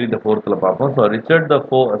பிளேவான ஹென்ரி த ஃபோர்த்தில் பார்ப்போம். ஸோ ரிச்சர்ட் த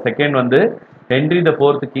செகண்ட் வந்து ஹென்ரி த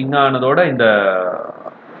ஃபோர்த் கிங் ஆனதோட இந்த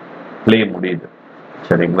பிளே முடியுது.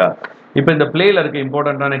 சரிங்களா? இப்போ இந்த பிளேல இருக்க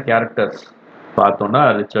இம்பார்ட்டண்ட்டான கேரக்டர்ஸ் பார்த்தோம்னா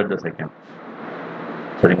ரிச்சர்ட் த செகண்ட்,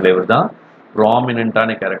 சரிங்களா, இவர் தான்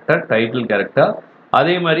ப்ராமினென்ட்டான கேரக்டர், டைட்டில் கேரக்டர்.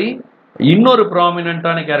 அதே மாதிரி இன்னொரு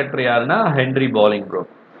ப்ராமினென்ட்டான கேரக்டர் யாருன்னா ஹென்ரி பாலிங்ப்ரோக்.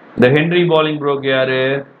 இந்த ஹென்ரி பாலிங்ப்ரோக் யாரு,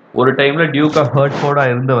 ஒரு டைம்ல டியூக் ஆஃப் ஹெர்ட்ஃபோர்டா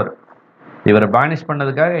இருந்தவர். இவரை பேனிஷ்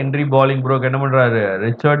பண்ணதுக்காக ஹென்ரி பாலிங்ப்ரோக் என்ன பண்றாரு,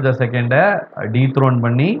 ரிச்சர்ட் த செகண்டை டீத்ரோன்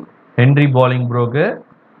பண்ணி ஹென்ரி பாலிங்ப்ரோக்கு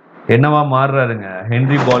என்னவா மாறுறாருங்க,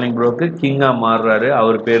 ஹென்ரி பாலிங்ப்ரோக்கு கிங்கா மாறுறாரு.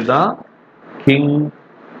 அவர் பேர் தான் கிங்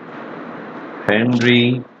ஹென்ரி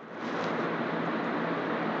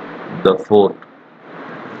த ஃபோர்த்.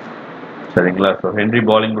 சரிங்களா? ஸோ ஹென்ரி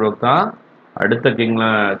பாலிங்ப்ரோக் தான் அடுத்த king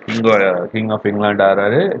of England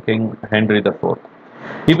ஆறாரு, king Henry the fourth.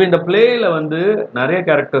 இப்போ இந்த பிளேல வந்து நிறைய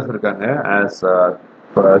கேரக்டர்ஸ் இருக்காங்க. ஆஸ்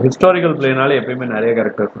ஹிஸ்டாரிக்கல் பிளேனால எப்பயுமே நிறைய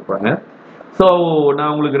கேரக்டர்ஸ் இருப்பாங்க. ஸோ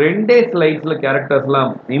நான் உங்களுக்கு 2 ஸ்லைட்ஸில்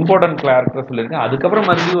கேரக்டர்ஸ்லாம் இம்பார்ட்டன்ட் கேரக்டர்ஸ் சொல்லியிருக்கேன். அதுக்கப்புறம்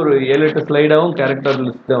மறுபடியும் ஒரு 7-8 ஸ்லைடாகவும் கேரக்டர்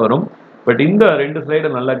லிஸ்ட் தான் வரும். பட் இந்த 2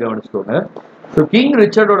 ஸ்லைடை நல்லா கவனிச்சுக்கோங்க. ஸோ கிங்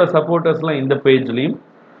ரிச்சர்டோட சப்போர்ட்டர்ஸ்லாம் இந்த பேஜ்லையும்,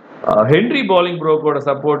 Henry பாலிங்ப்ரோக்கோட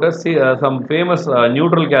supporters, some famous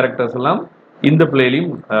neutral characters எல்லாம் இந்த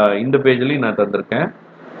பிளேலையும் இந்த பேஜ்லையும் நான் தந்திருக்கேன்.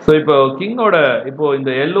 ஸோ இப்போ கிங்கோட இப்போ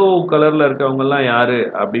இந்த எல்லோ கலர்ல இருக்கவங்கெல்லாம் யாரு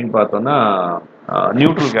அப்படின்னு பார்த்தோம்னா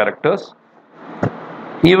நியூட்ரல் கேரக்டர்ஸ்.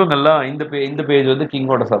 இவங்கெல்லாம் இந்த பேஜ் வந்து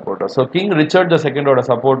கிங்கோட சப்போர்ட்டர். ஸோ கிங் ரிச்சர்ட் த செகண்டோட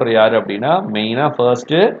சப்போர்ட்டர் யாரு அப்படின்னா மெயினா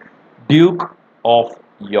ஃபர்ஸ்ட் டியூக் ஆஃப்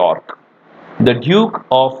யார்க். இந்த டியூக்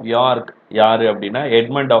ஆஃப் யார்க் யாரு அப்படின்னா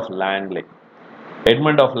எட்மண்ட் ஆஃப் லாங்லே.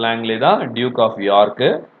 எட்மண்ட் ஆஃப் லாங்லே தான் டியூக் ஆஃப் யார்க்கு.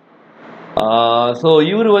 ஸோ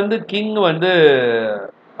இவர் வந்து கிங் வந்து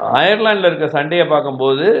அயர்லாண்டில் இருக்க சண்டையை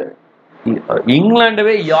பார்க்கும்போது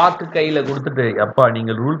இங்கிலாண்டவே யார்க்கு கையில கொடுத்துட்டு அப்பா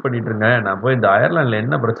நீங்க ரூல் பண்ணிட்டு இருங்க, நான் போய் இந்த அயர்லாந்துல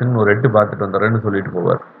என்ன பிரச்சனைன்னு ஒரு எட்டு பார்த்துட்டு வந்துடுறேன்னு சொல்லிட்டு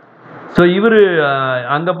போவார். ஸோ இவரு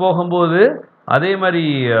அங்க போகும்போது அதே மாதிரி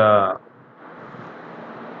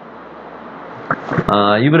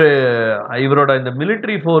இவரோட இந்த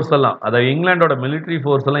மிலிட்ரி ஃபோர்ஸ் எல்லாம், அதாவது இங்கிலாண்டோட மிலிட்ரி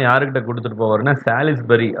ஃபோர்ஸ் எல்லாம் யாருக்கிட்ட கொடுத்துட்டு போவார்னா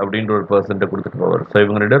சாலிஸ்பரி அப்படின்ற ஒரு பர்சன்ட்ட கொடுத்துட்டு போவார். ஸோ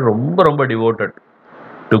இவங்க ரெண்டு ரொம்ப ரொம்ப டிவோட்டட்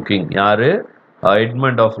டு கிங். யாரு?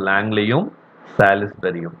 Edmund of லாங்லியும்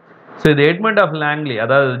சாலிஸ்பரியும். ஸோ இது எட்மண்ட் ஆஃப் லாங்லி,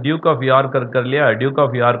 அதாவது டியூக் ஆஃப் யார்க் இருக்கார் இல்லையா, டியூக்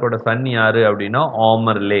ஆஃப் யார்க்கோட சன் யாரு அப்படின்னா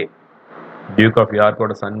ஆமர்லே. டியூக் ஆஃப்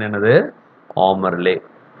யார்க்கோட சன் என்னது? ஆமர்லே.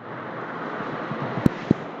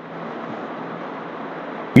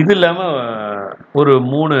 இது இல்லாம ஒரு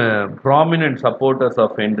 3 ப்ராமினன்ட் சப்போர்ட்டர்ஸ்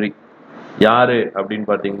ஆஃப் ஹென்றி யாரு அப்படின்னு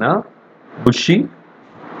பாத்தீங்கன்னா புஷி,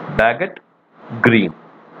 பேகட், கிரீன்.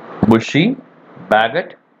 Bussy,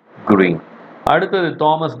 பேகட், green. அடுத்தது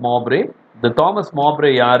தாமஸ் மாப்ரே. இந்த தாமஸ்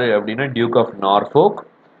மாப்ரே யாரு அப்படின்னா Duke of Norfolk.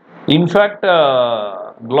 In fact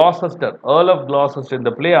கிளாசஸ்டர், Earl of கிளாசஸ்டர்,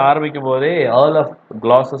 இந்த பிளே ஆரம்பிக்கும் போதே ஏர்ல் ஆஃப்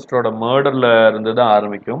கிளாசஸ்டரோட மர்டர்ல இருந்து தான்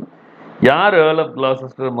ஆரம்பிக்கும். யார் ஏர்ல் ஆஃப்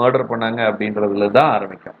கிளாசஸ்டர் மர்டர் பண்ணாங்க அப்படின்றதுல தான்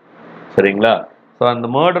ஆரம்பிக்கும். சரிங்களா? ஸோ அந்த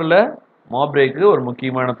மர்டர்ல மாப்ரேக்கு ஒரு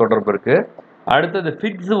முக்கியமான தொடர்பு இருக்கு. அடுத்தது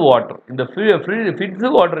ஃபிட்ஸ் வாட்டர். இந்த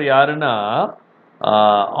ஃபிட்ஸ் வாட்டர் யாருன்னா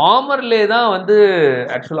ஆமர்லே தான் வந்து,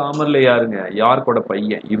 ஆக்சுவலா ஆமர்லே யாருங்க? யார்க்கோட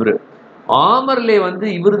பையன் இவரு. ஆமர்லே வந்து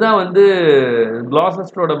இவர் தான் வந்து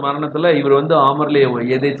கிளாசஸ்டரோட மரணத்துல இவர் வந்து ஆமர்லே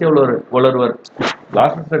எதாச்சும் வளருவார்.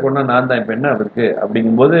 கிளாசஸ்டர் கொண்டா நான் தான், இப்ப என்ன இருக்கு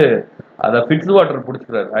அப்படிங்கும்போது அதை ஃபிட்ஸ் வாட்டர்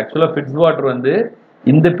பிடிச்சிக்கிறாரு. ஆக்சுவலா ஃபிட்ஸ் வாட்டர் வந்து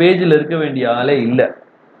இந்த பேஜ்ல இருக்க வேண்டிய ஆளே இல்லை.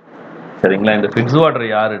 சரிங்களா? இந்த ஃபிட்ஸ் வாட்டர்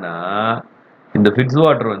யாருன்னா, இந்த ஃபிட்ஸ்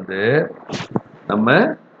வாட்டர் வந்து நம்ம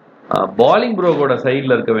பாலிங் ப்ரோக்கோட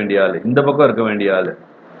சைட்ல இருக்க வேண்டிய ஆளு, இந்த பக்கம் இருக்க வேண்டிய ஆளு.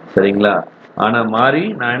 சரிங்களா? ஆனா மாறி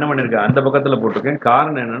நான் என்ன பண்ணிருக்கேன், அந்த பக்கத்துல போட்டிருக்கேன்.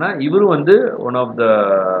 காரணம் என்னன்னா இவரு வந்து ஒன் ஆஃப் த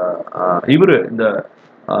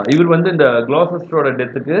இவர் வந்து இந்த கிளாசஸ்டரோட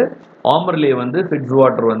டெத்துக்கு ஆமர்லே வந்து ஃபிட்ஸ்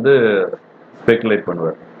வாட்டர் வந்து ஸ்பெகுலேட்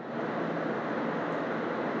பண்ணுவார்.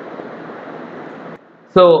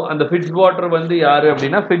 ஸோ அந்த ஃபிட்ஸ் வாட்டர் வந்து யாரு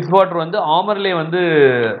அப்படின்னா, ஃபிட்ஸ் வாட்டர் வந்து ஆமர்லே வந்து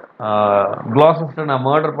கிளாசஸ்டர் நான்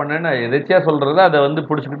மர்டர் பண்ணேன்னு எதாச்சியா சொல்றத அதை வந்து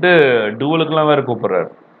பிடிச்சிக்கிட்டு டூவலுக்குலாம் வேற கூப்பிடுறாரு.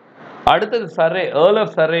 அடுத்தது சரே, ஏர்ல்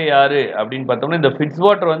ஆஃப் சரே யாரு அப்படின்னு பார்த்தோம்னா, இந்த ஃபிட்ஸ்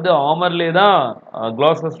வாட்டர் வந்து ஆமர்லே தான்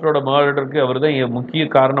கிளாசஸ்டரோட மர்டருக்கு அவர் தான் முக்கிய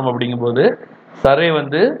காரணம் அப்படிங்கும்போது, சரே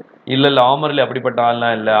வந்து இல்ல ஆமர்லே அப்படிப்பட்ட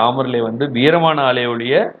ஆள்லாம் இல்லை, ஆமர்லே வந்து வீரமான ஆளே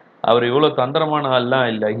ஒழிய அவர் இவ்வளவு தந்திரமான ஆள்லாம்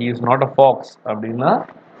இல்லை, he is not a Fox அப்படின்னா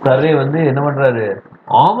சரே வந்து என்ன பண்றாரு,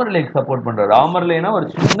 ஆமர்லேக்கு சப்போர்ட் பண்றாரு. ஆமர்லேனா ஒரு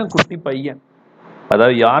சின்ன குட்டி பையன்,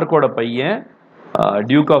 அதாவது யார்க்கோட பையன்,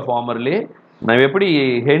 டியூக் ஆஃப் ஆமர்லே. நான் எப்படி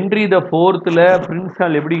ஹென்றி த ஃபோர்த்தில் பிரின்ஸ்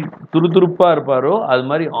சார்ல் எப்படி துருதுருப்பா இருப்பாரோ அது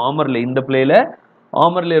மாதிரி ஆமர்லே இந்த பிளேல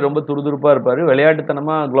ஆமர்லே ரொம்ப துருதுருப்பா இருப்பாரு.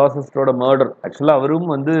 விளையாட்டுத்தனமா கிளாசஸ்டரோட மர்டர், ஆக்சுவலா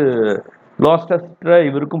அவரும் வந்து கிளாசஸ்டரை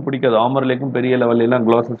இவருக்கும் பிடிக்காது, ஆமர்லேக்கும் பெரிய லெவல்ல எல்லாம்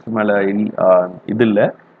கிளாசஸ்டர் மேல இது இல்லை.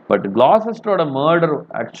 பட் கிளாசஸ்டரோட மர்டர்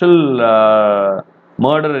ஆக்சுவல்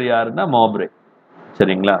மர்டர் யாருன்னா மாப்ரே.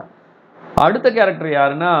 சரிங்களா? அடுத்த கேரக்டர்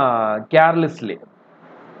யாருன்னா கேர்லெஸ்லே.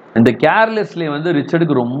 இந்த கேர்லெஸ்லே வந்து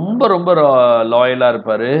ரிச்சர்டுக்கு ரொம்ப ரொம்ப லாயலா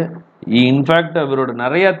இருப்பாரு. இன்ஃபேக்ட் அவரோட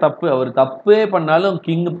நிறைய தப்பு, அவர் தப்பே பண்ணாலும்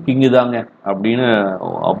கிங்கு தாங்க அப்படின்னு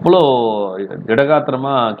அவ்வளோ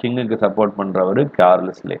திடகாத்திரமா கிங்குக்கு சப்போர்ட் பண்றவர்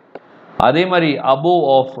கேர்லெஸ்லே. அதே மாதிரி அபோ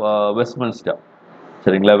ஆஃப் வெஸ்ட்மின்ஸ்டர்.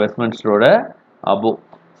 சரிங்களா? வெஸ்ட்மின்ஸ்டரோட அபோ.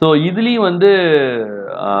 ஸோ இதுலேயும் வந்து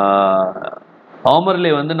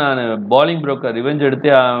ஆமர்லே வந்து நான் பாலிங் புரோக்கர் ரிவெஞ்ச்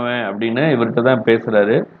எடுத்தே ஆவேன் அப்படின்னு இவர்கிட்ட தான்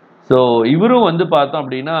பேசுறாரு. ஸோ இவரும் வந்து பார்த்தோம்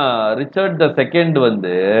அப்படின்னா ரிச்சர்ட் த செகண்ட்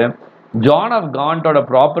வந்து ஜான் ஆஃப் காண்டோட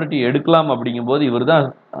ப்ராப்பர்ட்டி எடுக்கலாம் அப்படிங்கும்போது இவர் தான்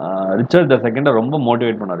ரிச்சர்ட் த செகண்டை ரொம்ப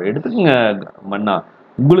மோட்டிவேட் பண்ணார். எடுத்துக்கங்க மன்னா,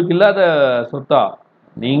 உங்களுக்கு இல்லாத சொத்தா,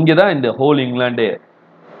 நீங்க தான் இந்த ஹோல் இங்கிலாண்டே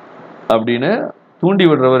அப்படின்னு தூண்டி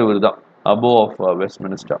விடுறவர் இவர் தான், அபோ ஆஃப்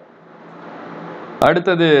வெஸ்ட்மின்ஸ்டர்.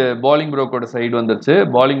 அடுத்தது பாலிங் புரோக்கோட சைடு வந்துருச்சு.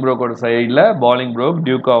 பாலிங் புரோக்கோட சைடில் பாலிங் புரோக்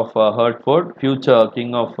Duke of ஹர்ட்ஃபோர்ட், future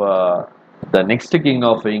king of the next king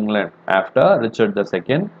of England after Richard the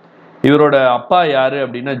second. இவரோட அப்பா யாரு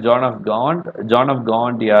அப்படின்னா John of Gantt. John of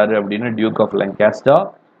Gantt யாரு அப்படின்னா டியூக் ஆஃப் லங்காஸ்டர்.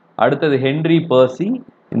 அடுத்தது ஹென்றி பர்சி.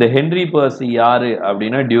 இந்த ஹென்றி பர்சி யாரு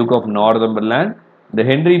அப்படின்னா டியூக் ஆஃப் நார்தம்பர்லாண்ட். இந்த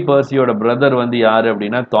ஹென்றி பர்சியோட பிரதர் வந்து யாரு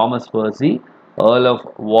அப்படின்னா தாமஸ் பர்சி, ஏர்ல் ஆஃப்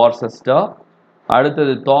வார்செஸ்டர்.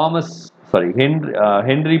 அடுத்தது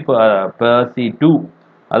ஹென்றி பர்சி டூ,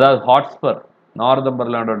 அதாவது ஹாட்ஸ்பர்,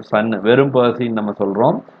 நார்தம்பர்லாண்டோட சன்னு. வெறும் பர்சின்னு நம்ம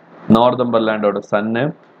சொல்றோம், நார்தம்பர்லாண்டோட சன்னு.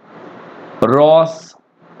 ராஸ்,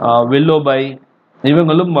 வில்லோபை,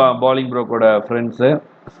 இவங்களும் பாலிங் புரோக்கோட ஃப்ரெண்ட்ஸு.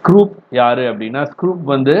 ஸ்க்ரூப் யாரு அப்படின்னா, ஸ்க்ரூப்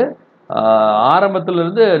வந்து ஆரம்பத்துல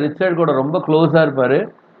இருந்து ரிச்சர்ட் கூட ரொம்ப க்ளோஸா இருப்பாரு.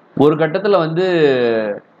 ஒரு கட்டத்துல வந்து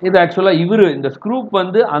இது ஆக்சுவலா இவரு இந்த ஸ்க்ரூப்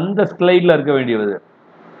வந்து அந்த ஸ்லைட்ல இருக்க வேண்டியது.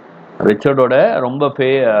 ரிச்சர்டோட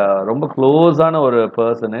ரொம்ப க்ளோஸான ஒரு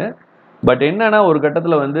பர்சனு. பட் என்னன்னா ஒரு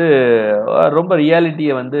கட்டத்துல வந்து ரொம்ப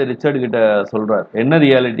ரியாலிட்டியை வந்து ரிச்சர்டு கிட்ட சொல்றாரு. என்ன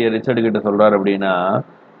ரியாலிட்டியை ரிச்சர்டு கிட்ட சொல்றாரு அப்படின்னா,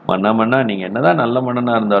 மன்னா நீங்க என்னதான் நல்ல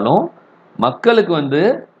மன்னனா இருந்தாலும் மக்களுக்கு வந்து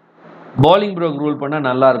பாலிங் ப்ரோக் ரூல் பண்ணா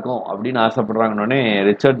நல்லா இருக்கும் அப்படின்னு ஆசைப்படுறாங்கன்னே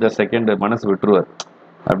ரிச்சர்ட் த செகண்ட் மனசு விட்டுருவார்.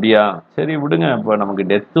 அப்படியா, சரி விடுங்க, இப்போ நமக்கு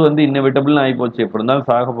டெத்து வந்து இன்னெவிட்டபிள்னு ஆகி போச்சு, எப்படி இருந்தாலும்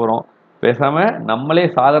சாக போறோம், பேசாம நம்மளே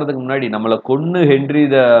சாகிறதுக்கு முன்னாடி நம்மளை கொன்னு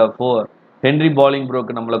ஹென்ரி பாலிங்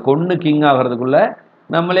ப்ரோக்கு நம்மளை கொன்னு கிங் ஆகிறதுக்குள்ள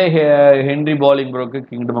நம்மளே ஹென்ரி பாலிங் ப்ரோக்கு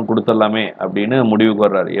கிங்டம் கொடுத்துடலாமே அப்படின்னு முடிவுக்கு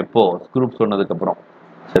வர்றாரு. எப்போ ஸ்க்ரூப் சொன்னதுக்கு அப்புறம்.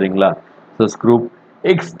 சரிங்களா? ஸோ ஸ்க்ரூப்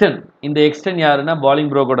எக்ஸ்டன், இந்த எக்ஸ்டன் யாருன்னா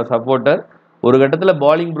பாலிங் ப்ரோக்கோட சப்போர்ட்டர். ஒரு கட்டத்தில்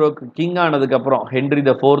பாலிங் ப்ரோக் கிங் ஆனதுக்கு அப்புறம், ஹென்ரி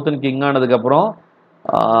த ஃபோர்த்துன்னு கிங் ஆனதுக்கு அப்புறம்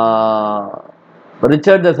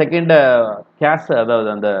ரிச்சர்ட் த செகண்ட் அதாவது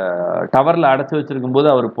அந்த டவர்ல அடைச்சு வச்சிருக்கும் போது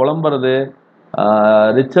அவர் புலம்புறது,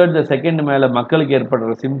 ரிச்சர்ட் த செகண்ட் மேல மக்களுக்கு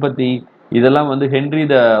ஏற்படுற சிம்பத்தி, இதெல்லாம் வந்து Henry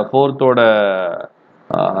the ஃபோர்த்தோட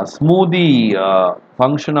smoothie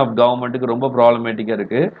function of கவர்மெண்ட்டுக்கு ரொம்ப ப்ராப்ளமேட்டிக்கா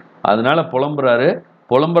இருக்கு. அதனால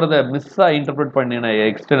புலம்புறத மிஸ்ஸா இன்டர்பிரட் பண்ணின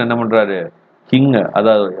எக்ஸ்டன் என்ன பண்றாரு, கிங்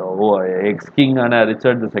அதாவது எக்ஸ் கிங் ஆன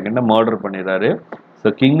ரிச்சர்ட் த செகண்டை மர்டர் பண்ணிடுறாரு. ஸோ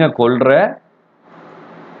கிங்கை கொல்ற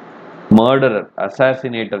மர்டரர்,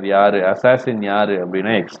 அசாசினேட்டர் யாரு, அசாசின் யாரு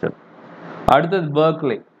அப்படின்னா எக்ஸ்டன். அடுத்தது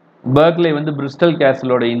பர்க்லே வந்து பிரிஸ்டல்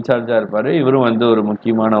கேசலோட இன்சார்ஜா இருப்பாரு. இவரும் வந்து ஒரு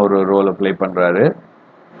முக்கியமான ஒரு ரோலை பிளே பண்றாரு.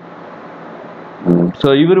 ஸோ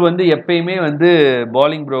இவர் வந்து எப்பயுமே வந்து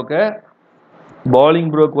பாலிங்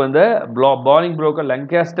ப்ரோக்க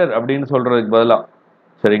லங்காஸ்டர் அப்படின்னு சொல்றதுக்கு பதிலாக,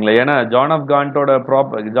 சரிங்களா, ஏன்னா ஜான் ஆஃப்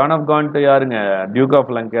காண்ட் யாருங்க, டியூக்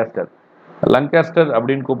ஆஃப் லங்காஸ்டர்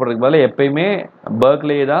அப்படின்னு கூப்பிடுறதுக்கு பதிலாக எப்பயுமே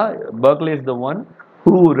பர்க்லே is the one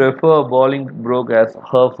who refer Pauling Broek as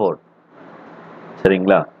ஹர்ஃபோர்ட்.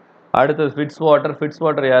 சரிங்களா? அடுத்தது ஃபிட்ஸ்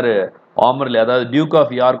வாட்டர் யாரு, ஆமர்லே, அதாவது டியூக்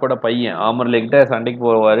ஆஃப் யார்க்கோட பையன். ஆமர்லே கிட்ட சண்டைக்கு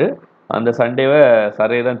போவாரு, அந்த சண்டையை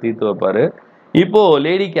சரையை தான் தீர்த்து வைப்பாரு. இப்போ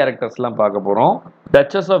லேடி கேரக்டர்ஸ்லாம் பார்க்க போறோம்.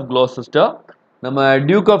 டச்சஸ் ஆஃப் க்ளோசெஸ்டர், நம்ம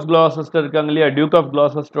டியூக் ஆஃப் க்ளோசெஸ்டர் இருக்காங்க இல்லையா, டியூக் ஆஃப்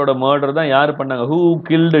க்ளோசெஸ்டரோட மர்டர் தான் யாரு பண்ணாங்க, who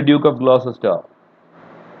guild Duke of க்ளோசெஸ்டர்?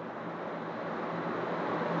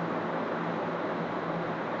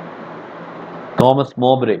 Thomas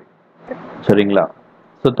மோப்ரே. சரிங்களா?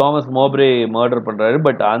 ஸோ தாமஸ் மோப்ரே மர்டர் பண்றாரு.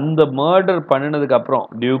 பட் அந்த மர்டர் பண்ணினதுக்கு அப்புறம்,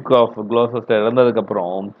 டியூக் ஆஃப் க்ளோசெஸ்டர் இறந்ததுக்கு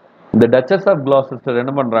அப்புறம், இந்த டச்சஸ் ஆஃப் க்ளோசெஸ்டர்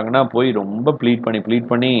என்ன பண்றாங்கன்னா, போய் ரொம்ப ப்ளீட்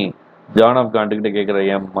பண்ணி ஜான் ஆஃப் காண்ட் கிட்ட கேட்குற,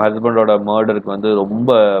 என் ஹஸ்பண்டோட மர்டருக்கு வந்து ரொம்ப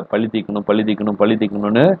பழி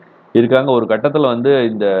தீக்கணும்னு இருக்காங்க. ஒரு கட்டத்தில் வந்து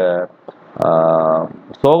இந்த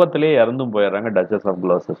சோகத்திலே இறந்தும் போயிடுறாங்க டச்சஸ் ஆஃப்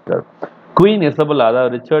க்ளோசெஸ்டர். குயின் இசபெல்லா,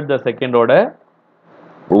 அதாவது ரிச்சர்ட் த செகண்டோட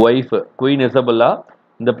ஒய்ஃப் குயின் இசபெல்லா,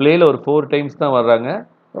 இந்த பிளேல ஒரு 4 டைம்ஸ் தான் வர்றாங்க.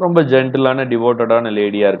 ரொம்ப ஜென்டிலான டிவோட்டடான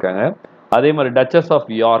லேடியா இருக்காங்க. அதே மாதிரி டச்சஸ் ஆஃப்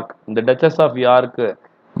யார்க், இந்த டச்சஸ்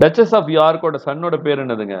ஆஃப் யார்க்கோட சன்னோட பேர்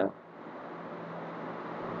என்னதுங்க?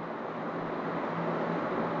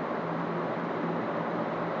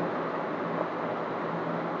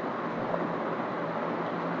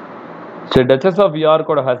 சரி, டச்சஸ் ஆஃப்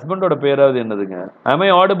யார்க்கோட ஹஸ்பண்டோட பேராவது என்னதுங்க? am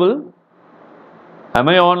I audible? am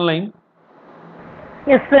I online?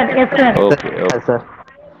 Yes sir. Okay. Yes, sir.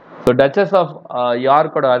 So duchess of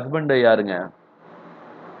யார்க்கோட husband யாருங்க?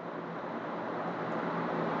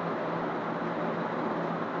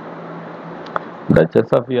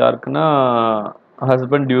 Duchess of யார்க்னா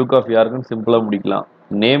husband Duke of யார்க்னு சிம்பிளா முடிக்கலாம்.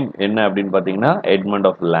 நேம் என்ன அப்படின்னு பார்த்தீங்கன்னா Edmund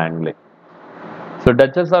of லாங்லே. So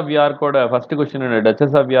duchess of யார்க்கோட first question என்ன,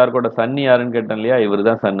 டச்சஸ் ஆஃப் யார்க்கோட சன் யாருன்னு கேட்டேன் இல்லையா, இவர்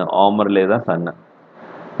தான் சன்னு, ஆமர்லே தான் சன்னு.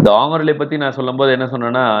 இந்த ஆமர்லே பத்தி நான் சொல்லும்போது என்ன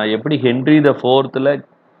சொன்னேன்னா, எப்படி ஹென்ரி த ஃபோர்த்தில்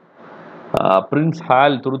பிரின்ஸ்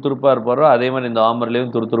ஹால் துருதுருப்பா இருப்பாரோ அதே மாதிரி இந்த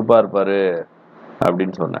ஆமர்லேயும் துருதுருப்பா இருப்பாரு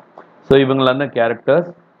அப்படின்னு சொன்னேன். ஸோ இவங்களாம் தான் கேரக்டர்ஸ்.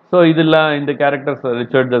 ஸோ இதெல்லாம் இந்த characters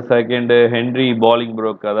Richard the second, Henry Pauling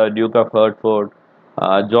Broek அதாவது Duke of ஹர்ட்ஃபோர்ட்,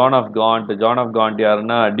 John of Gantt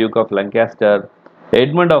யாருன்னா டியூக் ஆஃப் லங்காஸ்டர்,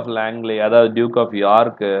 எட்மண்ட் ஆஃப் லாங்லே அதாவது டியூக் ஆஃப்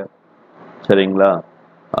யார்க்கு. சரிங்களா?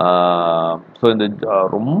 ஸோ இந்த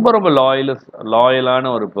ரொம்ப ரொம்ப லாயலான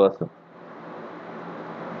ஒரு பர்சன்.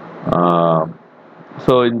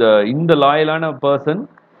 ஸோ இந்த லாயலான person,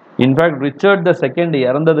 in fact Richard the second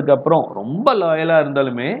இறந்ததுக்கு அப்புறம் ரொம்ப லாயலா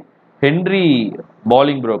இருந்தாலுமே ஹென்ரி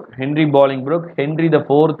பாலிங் ப்ரோக் ஹென்ரி த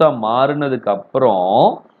ஃபோர்த்தா மாறினதுக்கு அப்புறம்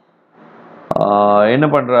என்ன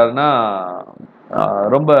பண்றாருன்னா,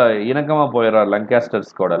 ரொம்ப இணக்கமா போயிடுறாரு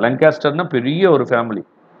லங்காஸ்டர்ஸ்கோட. லங்காஸ்டர்னா பெரிய ஒரு ஃபேமிலி.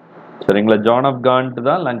 சரிங்களா? ஜான் ஆஃப் காண்ட்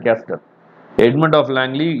தான் லங்காஸ்டர், எட்மண்ட் ஆஃப்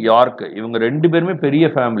லாங்லி யார்க், இவங்க 2 பேருமே பெரிய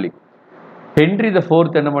ஃபேமிலி. ஹென்ரி த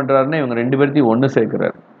ஃபோர்த் என்ன பண்றாருன்னா இவங்க 2 பேர்த்தையும் ஒன்று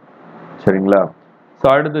சேர்க்கிறாரு. சரிங்களா? ஸோ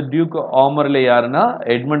அடுத்து டியூக் ஆமர்லே யாருன்னா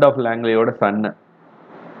Edmund of லாங்லேயோட son.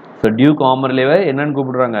 So Duke ஆமர்லேவை என்னன்னு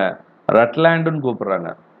கூப்பிடுறாங்க, ரட்லாண்டுன்னு கூப்பிடுறாங்க.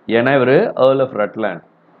 ஏன்னா இவர் ஏர்ல் ஆஃப் ரட்லாண்ட்.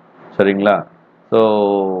 சரிங்களா. ஸோ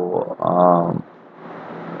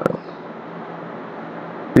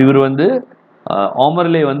இவர் வந்து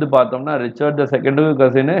ஆமர்லே வந்து பார்த்தோம்னா ரிச்சர்ட் த செகண்டுக்கு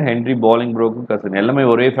கசின், ஹென்ரி பாலிங்ப்ரோக்கும் கசின், எல்லாமே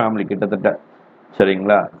ஒரே ஃபேமிலி கிட்டத்தட்ட.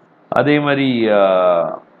 சரிங்களா. அதே மாதிரி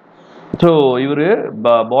ஸோ இவர்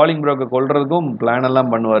பாலிங்ப்ரோக்கை கொல்றதுக்கும் பிளான்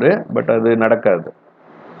எல்லாம் பண்ணுவார், பட் அது நடக்காது.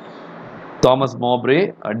 தாமஸ் மோப்ரே,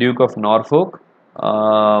 டியூக் ஆஃப் நார்ஃபோக்,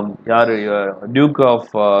 யார் டியூக் ஆஃப்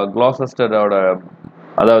குளாசஸ்டரோட,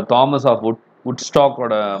 அதாவது தாமஸ் ஆஃப்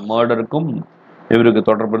உட்ஸ்டாக்கோட மர்டருக்கும் இவருக்கு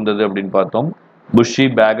தொடர்பு இருந்தது அப்படின்னு பார்த்தோம். Bussy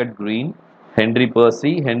பேகட் green, Henry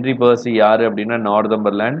Bercy. Henry Bercy யார் அப்படின்னா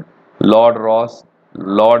நார்தம்பர்லேண்ட், லார்ட் ராஸ்,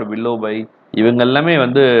 லார்ட் வில்லோபை, இவங்க எல்லாமே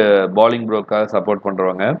வந்து பாலிங்ப்ரோக்காக சப்போர்ட்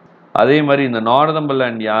பண்ணுறவங்க. அதே மாதிரி இந்த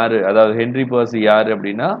நார்தம்பர்லேண்ட் யார், அதாவது ஹென்ரி பர்சி யார்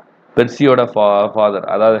அப்படின்னா பெர்சியோட ஃபாதர்,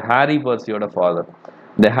 அதாவது ஹாரி பர்சியோட ஃபாதர்.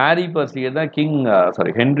 இந்த ஹாரி பர்சியை தான்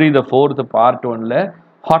Henry the fourth part 1ல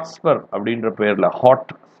Hotspur அப்படின்ற பேர்ல,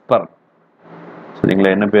 ஹாட் ஸ்பர், சரிங்களா,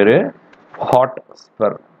 என்ன பேரு, ஹாட்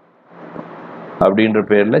ஸ்பர் அப்படின்ற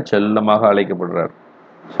பேர்ல செல்லமாக அழைக்கப்படுறார்.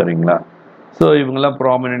 சரிங்களா. ஸோ இவங்கெல்லாம்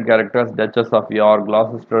prominent characters. Duchess of York,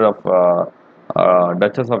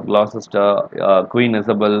 duchess of கிளாசஸ்டர், queen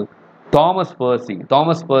Isabelle. Thomas Bercy.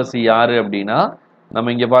 Thomas Bercy யாரு அப்படின்னா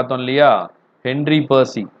நம்ம இங்க பார்த்தோம் இல்லையா, ஹென்ரி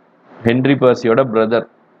பர்சி, ஹென்ரி பர்சியோட பிரதர்.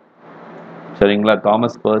 சரிங்களா.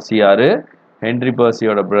 தாமஸ் பர்சி யாரு, Henry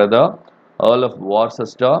பர்சியோட brother, Earl of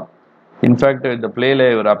வார்செஸ்டர். In fact இந்த பிளேல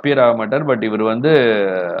இவர் அப்பியர் ஆக மாட்டார், பட் இவர் வந்து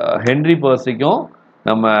ஹென்ரி பர்சிக்கும்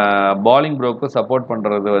நம்ம பாலிங்ப்ரோக்கும் சப்போர்ட்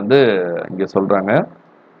பண்றது வந்து இங்க சொல்றாங்க.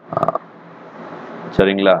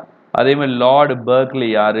 சரிங்களா. அதே மாதிரி லார்டு பர்க்லி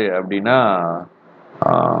யாரு அப்படின்னா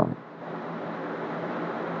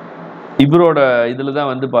இவரோட இதுல தான்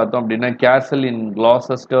வந்து பார்த்தோம் அப்படின்னா கேசல் இன்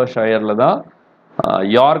கிளாசஸ்டர் ஷயர்ல தான்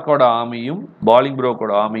யார்க்கோட ஆர்மியும்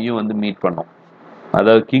பாலிங்ப்ரோக்கோட ஆர்மியும் வந்து மீட் பண்ணோம்.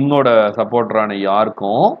 அதாவது கிங்கோட சப்போர்ட்டரான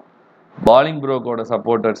யார்க்கும் பாலிங்ப்ரோக்கோட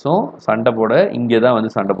சப்போர்ட்டர்ஸும் சண்டை போட இங்கே தான்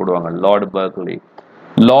வந்து சண்டை போடுவாங்க. லார்டு பர்க்லி,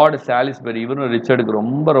 லார்டு சாலிஸ்பரி, இவரும் ரிச்சர்டுக்கு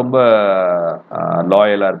ரொம்ப ரொம்ப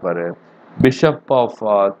லாயலாக இருப்பார். Bishop of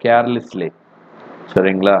கேர்லிஸ்லே.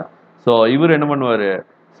 சரிங்களா. ஸோ இவர் என்ன பண்ணுவார்,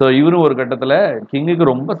 ஸோ இவரும் ஒரு கட்டத்தில் கிங்குக்கு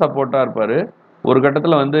ரொம்ப சப்போர்ட்டாக இருப்பார். ஒரு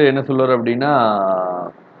கட்டத்தில் வந்து என்ன சொல்லுவார் அப்படின்னா,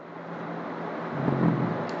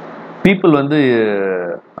 பீப்புள் வந்து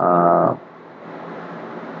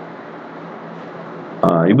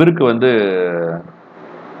இவருக்கு வந்து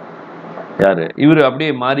யாரு, இவர்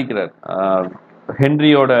அப்படியே மாறிக்கிறார்.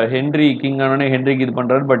 ஹென்ரி கிங் ஆனோடனே ஹென்ரிக்கு இது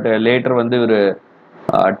பண்றாரு, பட் லேட்டர் வந்து இவர்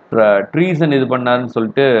ட்ரீசன் இது பண்ணாருன்னு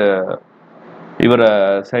சொல்லிட்டு இவரை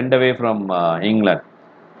சென்ட் அவே ஃப்ரம் இங்கிலாந்து.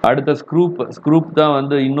 அடுத்த ஸ்க்ரூப் தான்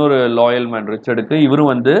வந்து இன்னொரு லாயல் மேன் ரிச்சர்டுக்கு.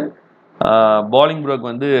 இவரும் வந்து பாலிங்ப்ரோக்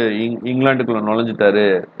வந்து இங்கிலாந்துக்குள்ள நுழைஞ்சிட்டாரு,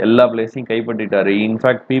 எல்லா பிளேஸையும் கைப்பற்றிட்டாரு.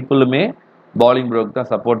 இன்ஃபேக்ட் பீப்புளுமே பாலிங்ப்ரோக் தான்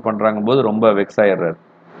சப்போர்ட் பண்றாங்க போது ரொம்ப வெக்ஸ் ஆயிடுறாரு.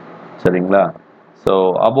 சரிங்களா. So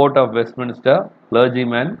அபோட் of Westminster,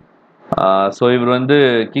 கிளர்ஜிமேன். ஸோ இவர் வந்து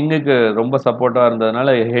கிங்குக்கு ரொம்ப சப்போர்ட்டாக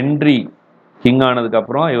இருந்ததுனால ஹென்ரி கிங்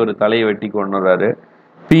ஆனதுக்கப்புறம் இவர் தலையை வெட்டி கொண்டு வர்றாரு.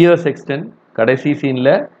 பியர் செக்ஸ்டன் கடைசி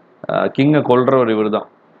சீனில் கிங்கை கொல்றவர் இவர் தான்.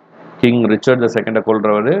 கிங் ரிச்சர்ட் த செகண்டை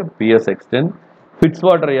கொல்றவர் பியர் செக்ஸ்டன். ஃபிட்ஸ்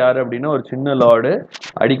வாட்டர் யார் அப்படின்னா ஒரு சின்ன லார்டு,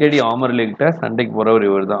 அடிக்கடி ஆமர்லேக்கிட்ட சண்டைக்கு போகிறவர்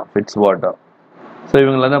இவர் தான், ஃபிட்ஸ் வாட்டர். ஸோ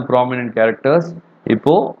இவங்களாம் தான் ப்ராமினன்ட் கேரக்டர்ஸ்.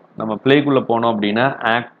 இப்போது நம்ம பிளேக்குள்ளே போனோம் அப்படின்னா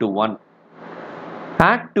ஆக்ட் 1.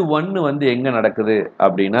 ஆக்ட் 1 வந்து எங்க நடக்குது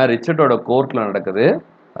அப்படின்னா ரிச்சர்டோட கோர்ட்ல நடக்குது.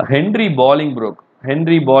 ஹென்ரி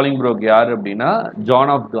பாலிங்ப்ரோக் யார் அப்படின்னா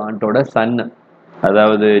ஜான் ஆஃப் காண்டோட சன்,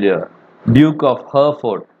 அதாவது டியூக் ஆஃப்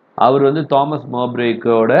ஹர்ஃபோர்ட். அவர் வந்து தாமஸ்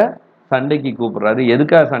மோப்ரேக்கோட சண்டைக்கு கூப்பிடுறாரு.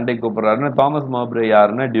 எதுக்காக சண்டைக்கு கூப்பிடுறாருன்னா, தாமஸ் மோப்ரே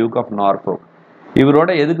யாருன்னா டியூக் ஆஃப் நார்ஃபோக். இவரோட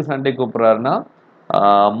எதுக்கு சண்டை கூப்பிடுறாருன்னா,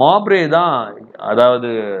 மோப்ரே தான், அதாவது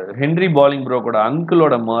ஹென்ரி பாலிங்ப்ரோக்கோட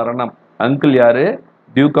அங்கிளோட மரணம். அங்கிள் யாரு,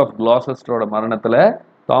 டியூக் ஆஃப் கிளாசஸ்டரோட மரணத்துல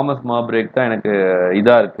தாமஸ் மோப்ரேக் தான் எனக்கு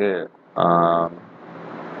இதா இருக்கு,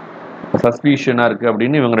 சஸ்பீஷனா இருக்கு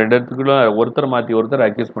அப்படின்னு இவங்க ரெண்டு இடத்துக்குள்ள ஒருத்தர் மாத்தி ஒருத்தர்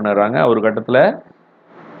அக்யூஸ் பண்ணுறாங்க. ஒரு கட்டத்துல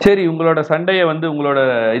சரி உங்களோட சண்டையை வந்து உங்களோட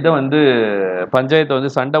இதை வந்து பஞ்சாயத்தை வந்து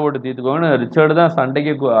சண்டை போட்டு தீர்த்துக்கோன்னு ரிச்சர்டு தான்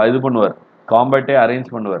சண்டைக்கு இது பண்ணுவார், காம்பேட்டே அரேஞ்ச்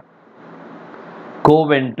பண்ணுவார்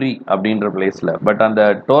கோவென்ட்ரி அப்படின்ற பிளேஸ்ல. பட் அந்த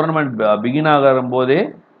டோர்னமெண்ட் பிகின் ஆகிற போதே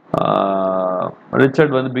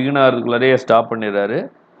ரிச்சர்ட் வந்து பிகின் ஆகிறதுக்குள்ளே ஸ்டாப் பண்ணிடுறாரு.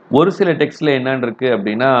 ஒரு சில டெக்ஸ்ட்ல என்னன்னு இருக்கு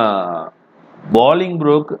அப்படின்னா,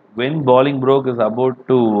 பாலிங்ப்ரோக் is about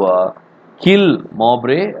to kill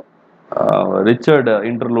மோப்ரே, Richard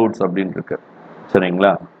interludes அப்படின்னு இருக்கு.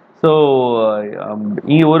 சரிங்களா. ஸோ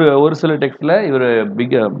ஒரு சில டெக்ஸ்ட்ல இவர்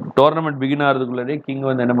டோர்னமெண்ட் பிகின் ஆகிறதுக்குள்ளே கிங்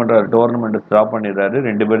வந்து என்ன பண்றாரு, டோர்னமெண்ட் ஸ்டாப் பண்ணிடுறாரு,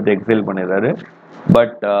 ரெண்டு பேர்த்து எக்ஸைல் பண்ணிடுறாரு.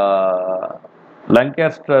 பட்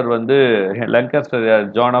லங்காஸ்டர் வந்து லங்காஸ்டர்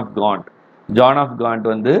ஜான் ஆஃப் காண்ட்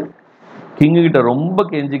வந்து கிங்கு கிட்ட ரொம்ப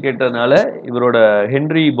கெஞ்சி கேட்டதுனால இவரோட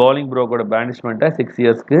ஹென்ரி பாலிங் ப்ரோக்கோட பேனிஷ்மெண்ட்டை 6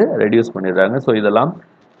 இயர்ஸ்க்கு ரெடியூஸ் பண்ணிடுறாங்க. ஸோ இதெல்லாம்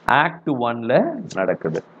ஆக்ட் 1ல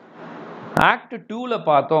நடக்குது. ஆக்ட் 2ல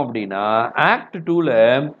பார்த்தோம் அப்படின்னா ஆக்ட் 2ல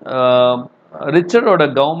ரிச்சர்டோட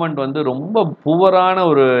கவர்மெண்ட் வந்து ரொம்ப புவரான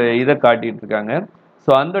ஒரு இதை காட்டிட்டு இருக்காங்க.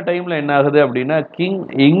 ஸோ அந்த டைம்ல என்ன ஆகுது அப்படின்னா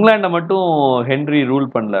இங்கிலாண்டை மட்டும் ஹென்ரி ரூல்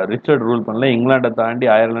பண்ணல, ரிச்சர்ட் ரூல் பண்ணல, இங்கிலாண்டை தாண்டி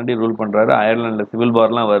அயர்லாண்டையும் ரூல் பண்றாரு. அயர்லாண்டில் சிவில்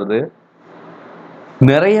வார்லாம் வருது,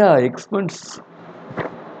 நிறைய எக்ஸ்பென்ஸ்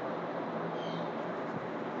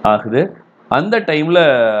ஆகுது. அந்த டைம்ல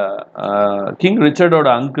கிங் ரிச்சர்டோட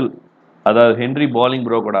அங்கிள், அதாவது Henry Pauling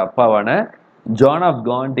ப்ரோக்கோட அப்பாவான John of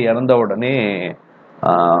Gantt இறந்த உடனே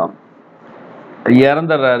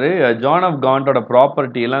இறந்துடுறாரு. ஜான் ஆஃப் காண்டோட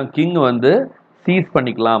ப்ராப்பர்ட்டி எல்லாம் கிங் வந்து சீஸ்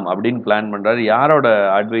பண்ணிக்கலாம் அப்படின்னு பிளான் பண்றாரு. யாரோட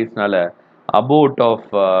அட்வைஸ்னால? அபோட் ஆஃப்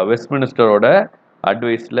வெஸ்ட்மினிஸ்டரோட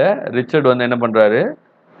அட்வைஸ்ல ரிச்சர்ட் வந்து என்ன பண்றாரு,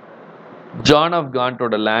 ஜான் ஆஃப்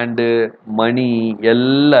காண்டோட லேண்டு, மணி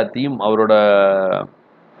எல்லாத்தையும், அவரோட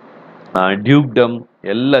டியூக்டம்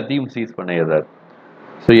எல்லாத்தையும் சீஸ் பண்ணிடுறாரு.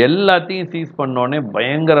 ஸோ எல்லாத்தையும் சீஸ் பண்ணோடனே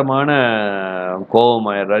பயங்கரமான கோபம்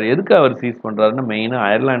ஆயிடுறாரு. எதுக்கு அவர் சீஸ் பண்றாருன்னா, மெயினாக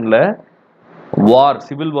அயர்லாண்டில்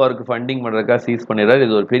சிவில் வாருக்கு ஃபண்டிங் பண்ணுறதுக்காக சீஸ் பண்ணிடுறாரு.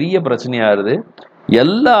 இது ஒரு பெரிய பிரச்சனையாகுது.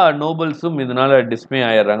 எல்லா நோபல்ஸும் இதனால டிஸ்மே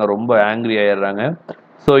ஆயிடுறாங்க, ரொம்ப ஆங்கிரி ஆயிடுறாங்க.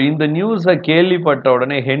 ஸோ இந்த நியூஸை கேள்விப்பட்ட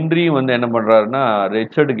உடனே ஹென்ரி வந்து என்ன பண்ணுறாருன்னா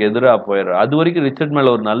ரிச்சர்டுக்கு எதிராக போயிடுறாரு. அது வரைக்கும் ரிச்சர்ட் மேலே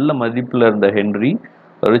ஒரு நல்ல மதிப்பில் இருந்த ஹென்ரி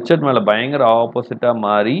ரிச்சர்ட் மேலே பயங்கர ஆப்போசிட்டாக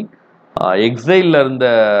மாறி எக்ஸைலில் இருந்த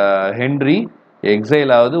ஹென்ரி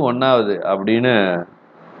எக்ஸைல் ஆகுது, ஒன்றாவது அப்படின்னு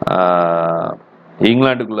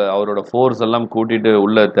இங்கிலாந்துக்குள்ள அவரோட ஃபோர்ஸ் எல்லாம் கூட்டிட்டு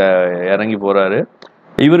உள்ள இறங்கி போறாரு.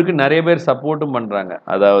 இவருக்கு நிறைய பேர் சப்போர்ட்டும் பண்றாங்க.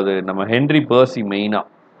 அதாவது நம்ம ஹென்ரி பர்சி, மெயினா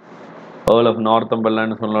ஏர்ல் ஆஃப்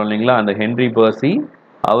நார்த்தம்பர்லான்னு சொல்லணும் இல்லைங்களா, அந்த ஹென்ரி பர்சி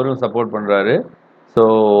அவரும் சப்போர்ட் பண்றாரு. ஸோ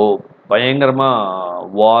பயங்கரமா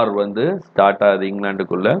வார் வந்து ஸ்டார்ட் ஆகுது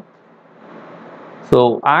இங்கிலாந்துக்குள்ள. ஸோ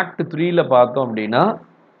ஆக்ட் 3ல பார்த்தோம் அப்படின்னா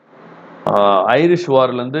ஐரிஷ்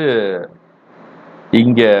வார்லேருந்து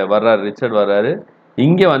இங்கே வர்றாரு, ரிச்சர்ட் வர்றாரு.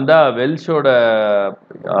 இங்கே வந்தால் வெல்ஷோட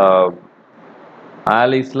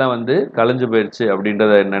ஆலிஸ்லாம் வந்து கலைஞ்சு போயிடுச்சு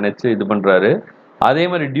அப்படின்றத நினச்சி இது பண்ணுறாரு. அதே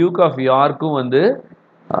மாதிரி டியூக் ஆஃப் யார்க்கும் வந்து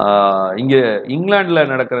இங்கே இங்கிலாண்டில்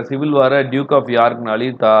நடக்கிற சிவில் வார டியூக் ஆஃப்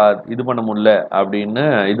யார்க்னாலையும் இது பண்ண முடியல அப்படின்னு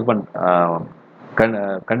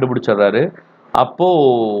கண்டுபிடிச்சிடுறாரு.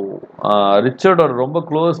 அப்போது ரிச்சர்டோட ரொம்ப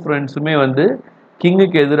க்ளோஸ் ஃப்ரெண்ட்ஸுமே வந்து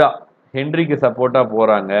கிங்குக்கு எதிராக ஹென்ரிக்கு சப்போர்ட்டாக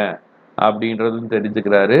போகிறாங்க அப்படின்றதும்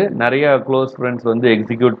தெரிஞ்சுக்கிறாரு. நிறைய க்ளோஸ் ஃப்ரெண்ட்ஸ் வந்து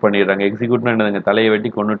எக்ஸிக்யூட் பண்ணிடுறாங்க. எக்ஸிக்யூட்னா என்னதுங்க, தலையை வெட்டி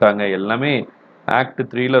கொண்டுட்டாங்க. எல்லாமே ஆக்ட்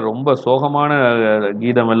 3ல ரொம்ப சோகமான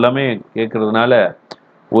கீதம் எல்லாமே கேட்கறதுனால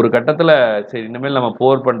ஒரு கட்டத்தில் சரி இனிமேல் நம்ம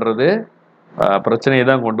போர் பண்ணுறது பிரச்சனையை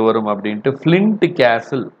தான் கொண்டு வரும் அப்படின்ட்டு ஃப்ளிண்ட்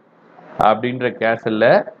கேசல் அப்படின்ற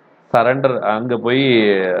கேசலில் சரண்டர் அங்கே போய்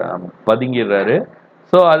பதுங்கிடுறாரு.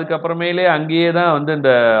 ஸோ அதுக்கப்புறமேலே அங்கேயே தான் வந்து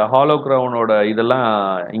இந்த ஹாலோ கிரவுனோட இதெல்லாம்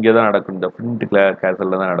இங்கே தான் நடக்கும், இந்த ஃப்ளிண்ட்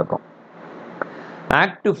கேசலில் தான் நடக்கும்.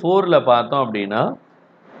 ஆக்ட் 4ல பார்த்தோம் அப்படின்னா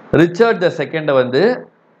ரிச்சர்ட் த செகண்டை வந்து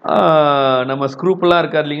நம்ம ஸ்க்ரூப்லாம்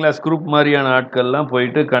இருக்கார் இல்லைங்களா, ஸ்க்ரூப் மாதிரியான ஆட்கள்லாம்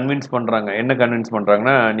போயிட்டு கன்வின்ஸ் பண்ணுறாங்க. என்ன கன்வின்ஸ்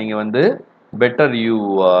பண்ணுறாங்கன்னா, நீங்கள் வந்து பெட்டர் யூ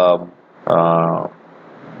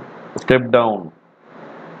ஸ்டெப் டவுன்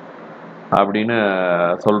அப்படின்னு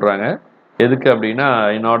சொல்கிறாங்க. எதுக்கு அப்படின்னா,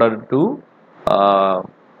 in order to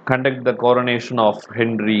conduct the coronation of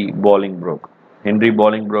Henry Pauling Broek. Henry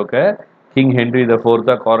Pauling ப்ரோக்கை king Henry த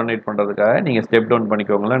ஃபோர்த்தாக கோரனேட் பண்ணுறதுக்காக நீங்கள் ஸ்டெப் டவுன்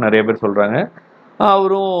பண்ணிக்கோங்களேன் நிறைய பேர் சொல்கிறாங்க.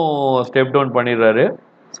 அவரும் ஸ்டெப் டவுன் பண்ணிடுறாரு.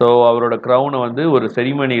 ஸோ அவரோட க்ரௌனை வந்து ஒரு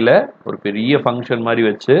செரிமனியில் ஒரு பெரிய ஃபங்க்ஷன் மாதிரி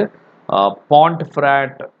வச்சு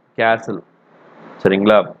பாண்ட்ஃப்ராட் கேசல்,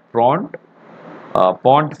 சரிங்களா,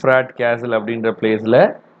 பாண்ட்ஃப்ராட் கேசல் அப்படின்ற பிளேஸில்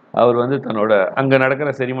அவர் வந்து தன்னோட அங்கே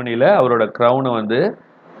நடக்கிற செரிமனியில் அவரோட க்ரௌனை வந்து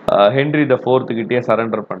ஹென்ரி த ஃபோர்த்துக்கிட்டே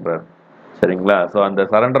சரண்டர் பண்ணுறாரு, சரிங்களா. ஸோ அந்த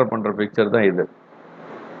சரண்டர் பண்ணுற பிக்சர் தான் இது.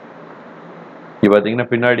 இங்கே பார்த்தீங்கன்னா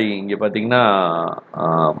பின்னாடி இங்கே பார்த்தீங்கன்னா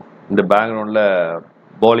இந்த பேக்ரவுண்டில்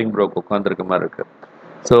பாலிங் ப்ரோக் உட்காந்துருக்க மாதிரி இருக்கு.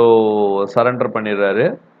 ஸோ சரண்டர் பண்ணிடுறாரு.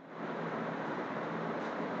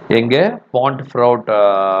 எங்கே?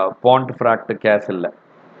 பாண்ட்ஃப்ராக்ட் கேசலில்.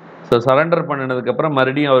 ஸோ சரண்டர் பண்ணினதுக்கப்புறம்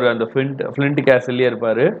மறுபடியும் அவர் அந்த ஃப்ளிண்ட் கேசல்லே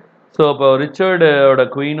இருப்பார். ஸோ அப்போ ரிச்சர்டோட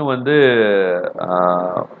குயினும் வந்து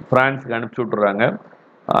ஃப்ரான்ஸுக்கு அனுப்பிச்சி விட்டுறாங்க.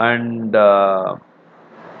 அண்ட்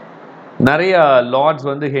நிறைய லார்ட்ஸ்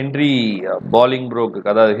வந்து ஹென்ரி பாலிங் ப்ரோக்கு,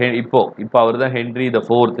 அதாவது இப்போ அவர் தான் ஹென்ரி த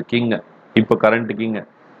ஃபோர்த் கிங், இப்போ கரண்ட் கிங்.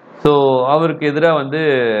 ஸோ அவருக்கு எதிராக வந்து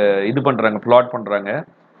இது பண்ணுறாங்க, பிளாட் பண்ணுறாங்க.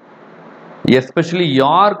 எஸ்பெஷலி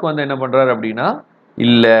யார்க் வந்து என்ன பண்ணுறாரு அப்படின்னா,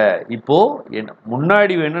 இல்லை இப்போது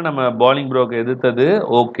முன்னாடி வேணும் நம்ம பாலிங் ப்ரோக்கு எதிர்த்தது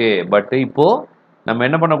ஓகே, பட் இப்போது நம்ம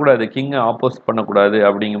என்ன பண்ணக்கூடாது, கிங்கை ஆப்போஸ் பண்ணக்கூடாது.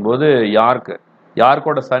 அப்படிங்கும்போது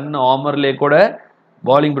யார்க்கோட சன் ஆமர்லே கூட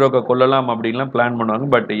பாலிங் ப்ரோக்கை கொல்லலாம் அப்படின்லாம் பிளான் பண்ணுவாங்க.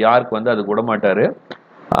 பட் யார்க் வந்து அது விட மாட்டாரு.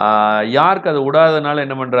 யார்க் அதை விடாதனால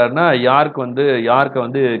என்ன பண்றாருன்னா, யார்க்கை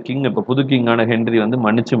வந்து கிங், இப்போ புது கிங்கான ஹென்றி வந்து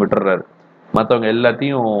மன்னிச்சு விட்டுறாரு. மற்றவங்க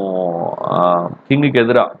எல்லாத்தையும் கிங்குக்கு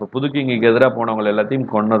எதிராக, இப்போ புது கிங்குக்கு எதிராக போனவங்க எல்லாத்தையும்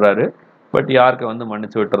கொண்டுறாரு. பட் யார்க்கை வந்து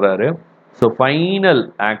மன்னிச்சு விட்டுறாரு. ஸோ ஃபைனல்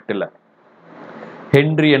ஆக்டில்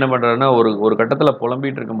ஹென்றி என்ன பண்றாருன்னா, ஒரு கட்டத்தில்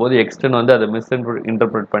புலம்பிட்டு இருக்கும்போது எக்ஸ்டன் வந்து அதை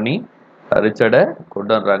இன்டர்பிரட் பண்ணி ரிச்சர்டை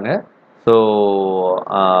கொண்டாடுறாங்க. ஸோ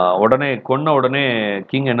உடனே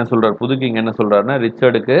கிங் என்ன சொல்றாரு, புது கிங் என்ன சொல்றாருன்னா,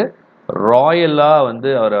 ரிச்சர்டுக்கு ராயலா வந்து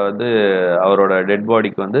அவரை வந்து அவரோட டெட்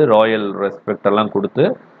பாடிக்கு வந்து ராயல் ரெஸ்பெக்ட் எல்லாம் கொடுத்து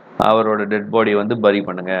அவரோட டெட் பாடியை வந்து பரி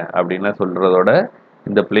பண்ணுங்க அப்படின்லாம் சொல்றதோட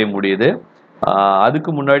இந்த பிளே முடியுது.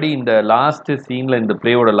 அதுக்கு முன்னாடி இந்த லாஸ்ட் சீன்ல, இந்த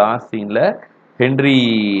பிளேயோட லாஸ்ட் சீன்ல ஹென்றி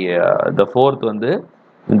த ஃபோர்த் வந்து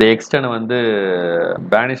இந்த எக்ஸ்டனை வந்து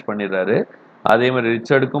பேனிஷ் பண்ணிடுறாரு. அதே மாதிரி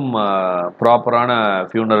ரிச்சர்டுக்கும் ப்ராப்பரான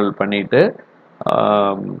ஃபியூனரல் பண்ணிட்டு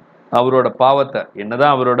அவரோட பாவத்தை,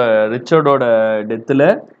 என்னதான் அவரோட ரிச்சர்டோட டெத்தில்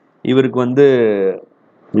இவருக்கு வந்து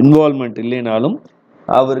இன்வால்மெண்ட் இல்லைனாலும்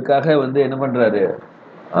அவருக்காக வந்து என்ன பண்றாரு,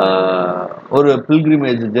 ஒரு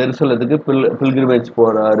பில்கிரிமேஜ், ஜெருசலத்துக்கு பில்கிரிமேஜ்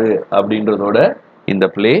போறாரு அப்படின்றதோட இந்த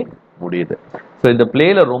பிளே முடியுது. ஸோ இந்த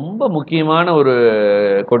பிளேல ரொம்ப முக்கியமான ஒரு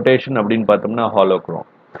கொட்டேஷன் அப்படின்னு பார்த்தோம்னா ஹாலோ க்ரௌன்.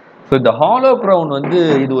 ஸோ இந்த ஹாலோ க்ரௌன் வந்து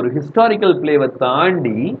இது ஒரு ஹிஸ்டாரிக்கல் பிளேவை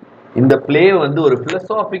தாண்டி இந்த பிளே வந்து ஒரு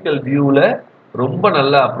பிலசாபிக்கல் வியூவில் ரொம்ப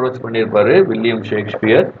நல்லா அப்ரோச் பண்ணியிருப்பாரு வில்லியம்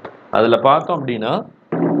ஷேக்ஸ்பியர். அதில் பார்த்தோம் அப்படின்னா,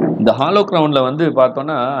 இந்த ஹாலோ க்ரௌனில் வந்து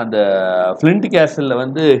பார்த்தோன்னா, அந்த ஃப்ளிண்ட் கேசலில்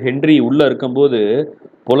வந்து ஹென்றி உள்ளே இருக்கும்போது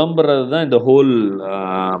புலம்புறது தான் இந்த ஹோல்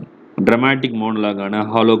ட்ராமாட்டிக் மோனலாகான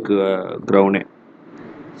ஹாலோ க்ரௌனே.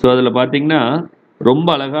 ஸோ அதில் பார்த்தீங்கன்னா ரொம்ப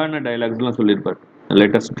அழகான டைலாக்ஸ்லாம் சொல்லியிருப்பார்.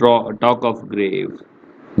 லெட்டஸ் டாக் ஆஃப்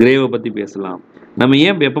கிரேவை பற்றி பேசலாம். நம்ம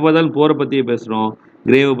ஏன் எப்போ பார்த்தாலும் போரை பற்றியே பேசுகிறோம்?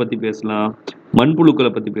 கிரேவை பற்றி பேசலாம்,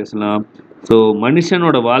 மண்புழுக்களை பற்றி பேசலாம். ஸோ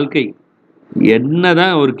மனுஷனோட வாழ்க்கை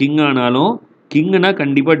என்னதான் ஒரு கிங் ஆனாலும், கிங்குனா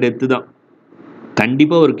கண்டிப்பாக டெத்து தான்.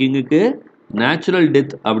 கண்டிப்பாக ஒரு கிங்குக்கு நேச்சுரல்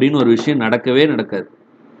டெத் அப்படின்னு ஒரு விஷயம் நடக்கவே நடக்காது.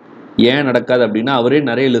 ஏன் நடக்காது அப்படின்னா, அவரே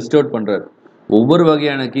நிறைய லிஸ்ட் அவுட் பண்ணுறாரு. ஒவ்வொரு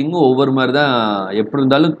வகையான கிங்கும் ஒவ்வொரு மாதிரி தான். எப்படி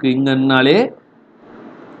இருந்தாலும் கிங்குன்னாலே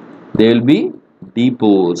தே வில் பி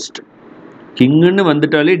டீபோஸ்ட். கிங்குன்னு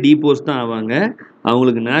வந்துட்டாலே டீபோஸ்ட் தான் ஆவாங்க.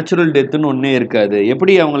 அவங்களுக்கு நேச்சுரல் டெத்துன்னு ஒன்றே இருக்காது.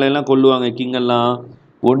 எப்படி அவங்களெல்லாம் கொல்லுவாங்க கிங்கெல்லாம்?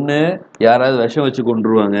 ஒன்று யாராவது விஷம் வச்சு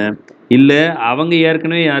கொண்டுருவாங்க, இல்லை அவங்க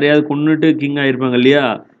ஏற்கனவே யாரையாவது கொன்னுட்டு கிங் ஆகிருப்பாங்க இல்லையா,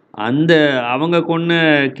 அந்த அவங்க கொன்ன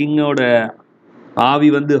கிங்கோட ஆவி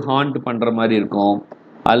வந்து ஹாண்ட் பண்ணுற மாதிரி இருக்கும்.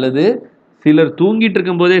 அல்லது சிலர் தூங்கிட்டு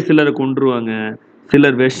இருக்கும்போதே சிலரை கொன்றுவாங்க.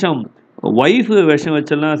 சிலர் ஒய்ஃபு விஷம்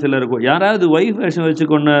வச்செல்லாம் சிலர் யாராவது ஒய்ஃப் விஷம் வச்சு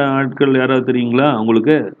கொண்ட ஆட்கள் யாராவது தெரியுங்களா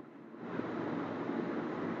உங்களுக்கு?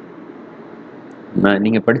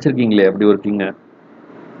 நீங்கள் படிச்சிருக்கீங்களே அப்படி ஒரு கிங்க,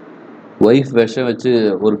 ஒய்ஃப் விஷம் வச்சு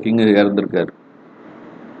ஒரு கிங் இறந்துருக்காரு,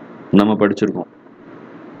 நம்ம படிச்சிருக்கோம்.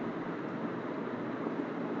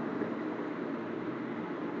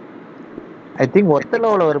 ஐ திங்க்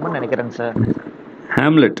ஒத்தலோல வரும்னு நினைக்கிறேன் சார்.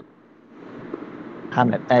 ஹாம்லெட்.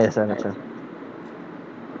 சார்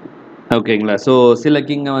ஓகேங்களா? ஸோ சில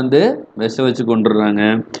கிங்கை வந்து விஷம் வச்சு கொண்டுடுறாங்க,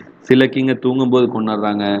 சில கிங்கை தூங்கும்போது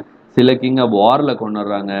கொண்டுடுறாங்க, சில கிங்கை வாரில்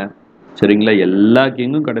கொண்டுடுறாங்க. சரிங்களா? எல்லா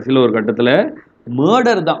கிங்கும் கடைசியில் ஒரு கட்டத்தில்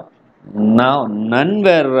மர்டர் தான். நன்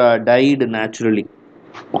வேர் டைடு நேச்சுரலி,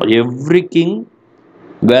 எவ்ரி கிங்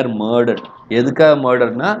வேர் மர்டர். எதுக்காக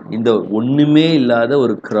மர்டர்னா, இந்த ஒன்றுமே இல்லாத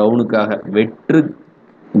ஒரு க்ரௌனுக்காக, வெற்று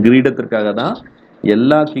கிரீடத்திற்காக தான்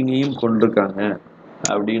எல்லா கிங்கையும் கொண்டிருக்காங்க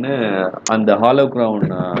அப்படின்னு அந்த ஹாலோ க்ரௌன்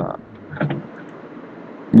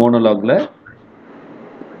மோனோலாக்ல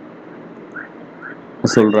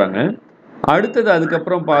சொல்றாங்க. அடுத்தது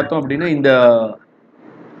அதுக்கப்புறம் பார்த்தோம் அப்படின்னா, இந்த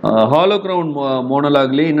ஹாலோ க்ரௌன்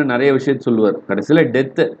மோனோலாக்லேயே இன்னும் நிறைய விஷயத்த சொல்லுவார். கடைசியில்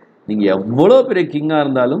டெத்து, நீங்கள் எவ்வளோ பெரிய கிங்காக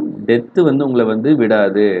இருந்தாலும் டெத்து வந்து உங்களை வந்து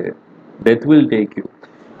விடாது. Death will take you.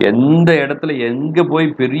 எந்த இடத்துல எங்கே போய்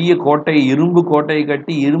பெரிய கோட்டை, இரும்பு கோட்டையை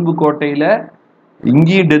கட்டி இரும்பு கோட்டையில்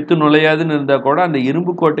இங்கேயும் டெத்து நுழையாதுன்னு இருந்தால் கூட, அந்த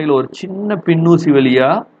இரும்பு கோட்டையில் ஒரு சின்ன பின்னூசி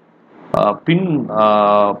வழியாக, பின்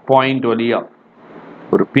பாயிண்ட் வழியாக,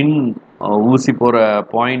 ஒரு பின் ஊசி போகிற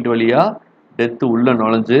பாயிண்ட் வழியாக டெத்து உள்ளே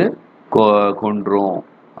நுழைஞ்சு கொன்றும்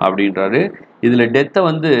அப்படின்றாரு. இதில் டெத்தை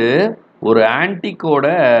வந்து ஒரு ஆன்டிக்கோட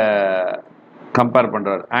கம்பேர்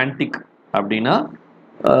பண்ணுறாரு. ஆன்டிக் அப்படின்னா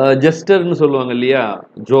ஜெஸ்டர்னு சொல்லுவாங்க இல்லையா,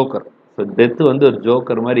 ஜோக்கர். ஸோ டெத்து வந்து ஒரு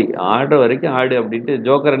ஜோக்கர் மாதிரி, ஆடுற வரைக்கும் ஆடு அப்படின்ட்டு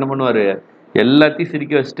ஜோக்கர் என்ன பண்ணுவார், எல்லாத்தையும்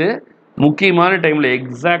சிரிக்க வச்சுட்டு முக்கியமான டைமில்,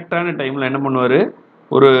 எக்ஸாக்டான டைமில் என்ன பண்ணுவார்,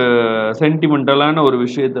 ஒரு சென்டிமெண்டலான ஒரு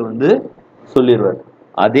விஷயத்தை வந்து சொல்லிடுவார்.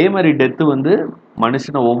 அதே மாதிரி டெத்து வந்து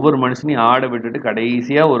ஒவ்வொரு மனுஷனையும் ஆட விட்டுட்டு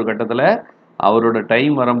கடைசியாக ஒரு கட்டத்தில் அவரோட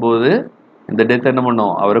டைம் வரும்போது இந்த டெத் என்ன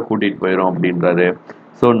பண்ணும், அவரை கூட்டிட்டு போயிடும் அப்படின்றாரு.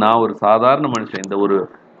 ஸோ நான் ஒரு சாதாரண மனுஷன், இந்த ஒரு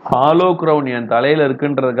ஹாலோ கிரவுன் என் தலையில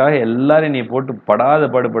இருக்குன்றதுக்காக எல்லாரும் நீ போட்டு படாத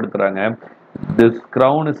பாடுபடுத்துறாங்க. This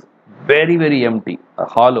crown is very very empty.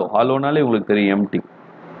 ஹாலோனாலே உங்களுக்கு தெரியும் எம்டி.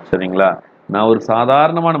 சரிங்களா? நான் ஒரு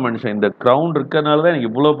சாதாரணமான மனுஷன், இந்த கிரவுன் இருக்கிறதுனால தான் எனக்கு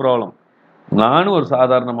இவ்வளோ ப்ராப்ளம். நானும் ஒரு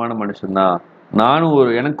சாதாரணமான மனுஷன் தான்.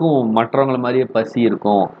 எனக்கும் மற்றவங்கள மாதிரியே பசி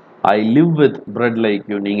இருக்கும். I live with bread like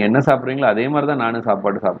you. நீங்கள் என்ன சாப்பிட்றீங்களோ அதே மாதிரி தான் நானும்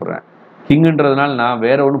சாப்பாடு சாப்பிட்றேன். கிங்குன்றதுனால நான்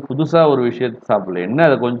வேற ஒன்றும் புதுசாக ஒரு விஷயத்தை சாப்பிடல. என்ன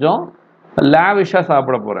அதை கொஞ்சம் லேவிஷாக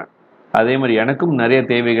சாப்பிட போகிறேன். அதே மாதிரி எனக்கும் நிறைய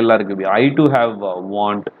தேவைகள்லாம் இருக்குது. ஐ டு ஹாவ்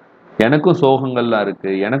வாண்ட். எனக்கும் சோகங்கள்லாம்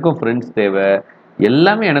இருக்குது, எனக்கும் ஃப்ரெண்ட்ஸ் தேவை,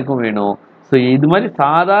 எல்லாமே எனக்கும் வேணும். ஸோ இது மாதிரி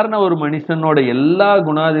சாதாரண ஒரு மனுஷனோட எல்லா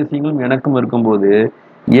குணாதிசயங்களும் எனக்கும் இருக்கும்போது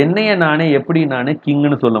என்னைய நானே எப்படி நானே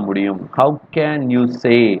கிங்னு சொல்ல முடியும்? How can you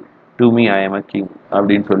say to me I am a king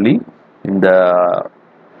அப்படின்னு சொல்லி இந்த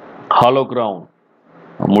ஹாலோகிராம்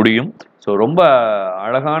முடியும். ஸோ ரொம்ப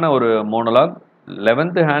அழகான ஒரு மோனலாக்.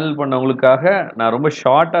 11th ஹேண்டில் பண்ணவங்களுக்காக நான் ரொம்ப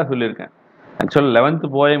ஷார்ட்டாக சொல்லியிருக்கேன். ஆக்சுவலாக 11th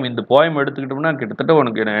போயம், இந்த போயம் எடுத்துக்கிட்டோம்னா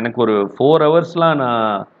கிட்டத்தட்ட எனக்கு ஒரு 4 ஹவர்ஸ்லாம்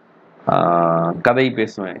நான் கதை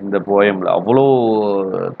பேசுவேன் இந்த போயமில். அவ்வளோ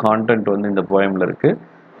கான்டென்ட் வந்து இந்த போயமில் இருக்குது.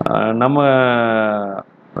 நம்ம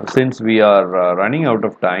since we are running out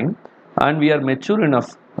of time and we are mature enough,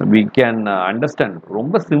 we can understand.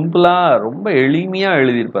 ரொம்ப சிம்பிளாக ரொம்ப எளிமையாக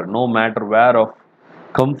எழுதியிருப்பார். no matter where of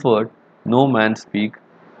comfort no man speak,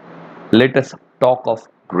 let us talk of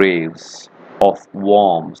graves, of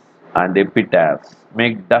worms and epitaphs,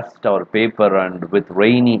 make dust our paper and with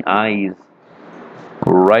rainy eyes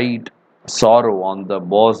write sorrow on the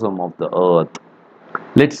bosom of the earth.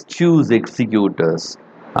 Let's choose executors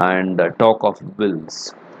and talk of wills,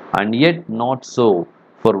 and yet not so,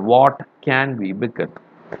 for what can we beget?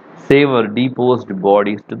 Save our deposed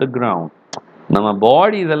bodies to the ground. நம்ம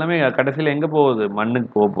பாடி இதெல்லாமே கடைசியில் எங்கே போகுது? மண்ணுக்கு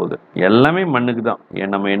போக போகுது. எல்லாமே மண்ணுக்கு தான்.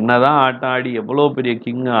 நம்ம என்னதான் ஆட்டம் ஆடி எவ்வளோ பெரிய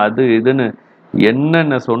கிங்கு அது இதுன்னு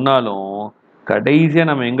என்னென்ன சொன்னாலும் கடைசியாக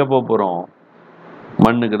நம்ம எங்கே போக போகிறோம்?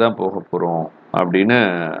 மண்ணுக்கு தான் போக போகிறோம் அப்படின்னு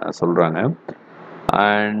சொல்கிறாங்க.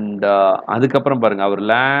 அண்ட் அதுக்கப்புறம் பாருங்க, அவர்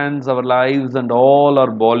lands our lives and all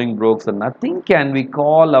R Pauling ப்ரோக்ஸ் and nothing can we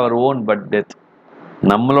call our own but death.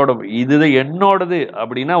 நம்மளோட இதுதான் என்னோடது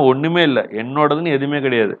அப்படின்னா ஒன்றுமே இல்லை. என்னோடதுன்னு எதுவுமே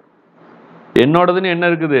கிடையாது. என்னோடதுன்னு என்ன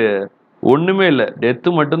இருக்குது? ஒன்றுமே இல்லை. டெத்து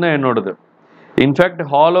மட்டும்தான் என்னோடது. இன்ஃபேக்ட்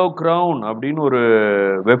ஹாலோ கிரவுன் அப்படின்னு ஒரு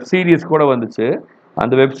வெப் சீரிஸ் கூட வந்துச்சு.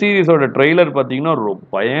 அந்த வெப் சீரிஸோட ட்ரெய்லர் பார்த்தீங்கன்னா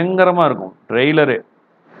பயங்கரமாக இருக்கும் ட்ரெய்லரு.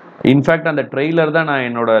 இன்ஃபேக்ட் அந்த ட்ரெய்லர் தான் நான்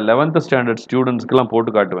என்னோட 11th ஸ்டாண்டர்ட் ஸ்டூடெண்ட்ஸ்க்கெலாம்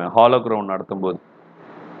போட்டு காட்டுவேன் ஹாலோகிராம் நடத்தும்போது.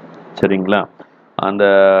 சரிங்களா? அந்த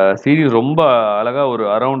சீரீஸ் ரொம்ப அழகாக ஒரு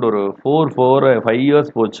அரௌண்ட் ஒரு 4-5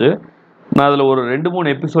 இயர்ஸ் போச்சு. நான் அதில் ஒரு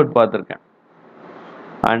 2-3 எபிசோட் பார்த்துருக்கேன்.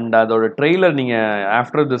 அண்ட் அதோட ட்ரெய்லர் நீங்கள்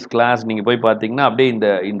ஆஃப்டர் திஸ் கிளாஸ் நீங்கள் போய் பார்த்தீங்கன்னா அப்படியே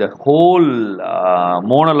இந்த ஹோல்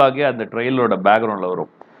மோனலாகே அந்த ட்ரெய்லரோட பேக்ரவுண்டில்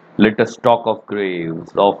வரும். Let us talk of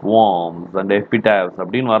graves, of worms and எபிடாவ்ஸ்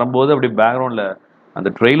அப்படின்னு வரும்போது அப்படியே பேக்ரவுண்டில் அந்த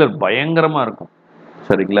ட்ரெய்லர் பயங்கரமாக இருக்கும்.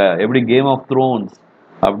 சரிங்களா? எப்படி கேம் ஆஃப் த்ரோன்ஸ்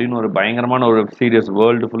அப்படின்னு ஒரு பயங்கரமான ஒரு வெப் சீரிஸ்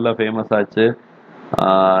வேர்ல்டு ஃபுல்லாக ஃபேமஸ் ஆச்சு.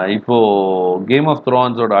 இப்போது கேம் ஆஃப்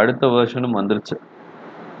த்ரோன்ஸோட அடுத்த வெர்ஷனும் வந்துருச்சு.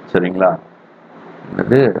 சரிங்களா?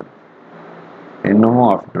 அது இன்னமும்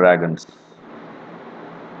ஆஃப் டிராகன்ஸ்.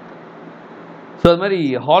 ஸோ அது மாதிரி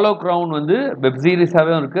ஹாலோ கிரவுன் வந்து வெப்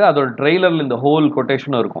சீரிஸாகவே இருக்குது. அதோட ட்ரெய்லரில் இந்த ஹோல்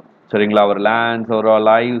கொட்டேஷனும் இருக்கும். சரிங்களா? அவர் lands, our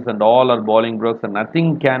lives and all R Pauling ப்ரோக்ஸ் and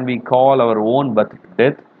nothing can we call our own but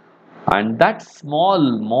death. And that small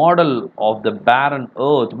model of the barren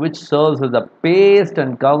earth which serves as a paste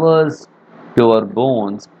and covers to our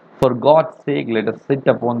bones, for God's sake let us sit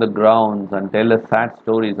upon the grounds and tell us sad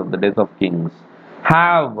stories of the death of kings.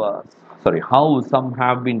 How some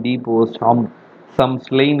have been deposed, some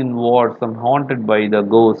slain in war, some haunted by the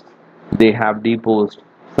ghosts they have deposed,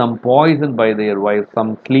 some poisoned by their wives,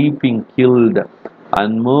 some sleeping killed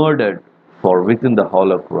and murdered, for within the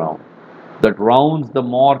hollow ground that rounds the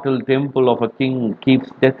mortal temple of a king keeps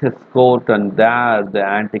death his court, and there the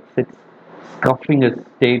antic sits, scuffing his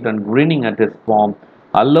state and grinning at his form,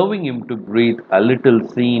 allowing him to breathe a little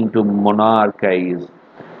seen to monarchize,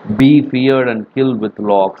 be feared and killed with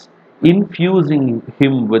locks, infusing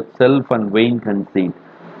him with self and vain conceit,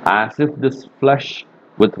 as if this flesh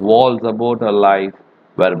with walls about her life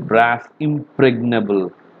were brass impregnable,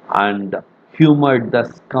 and humoured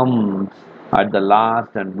thus comes at the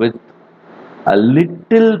last, and with a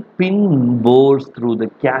little pin bores through the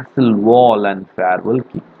castle wall and farewell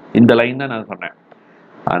king. இந்த line தான் நான் சொன்னேன்.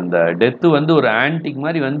 அந்த death வந்து ஒரு antique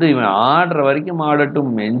மாதிரி வந்து இவன் ஆடுற வரைக்கும்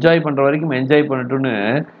ஆடட்டும், என்ஜாய் பண்ணுற வரைக்கும் என்ஜாய் பண்ணட்டும்னு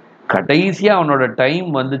கடைசியாக அவனோட டைம்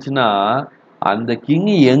வந்துச்சுன்னா அந்த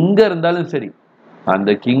கிங்கு எங்கே இருந்தாலும் சரி,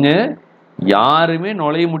 அந்த கிங்கு யாருமே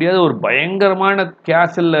நுழைய முடியாத ஒரு பயங்கரமான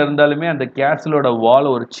கேசல்ல இருந்தாலுமே அந்த கேசலோட வால்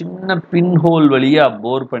ஒரு சின்ன பின் ஹோல் வழியா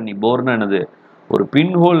போர்னது ஒரு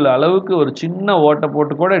பின் ஹோல் அளவுக்கு ஒரு சின்ன ஓட்டை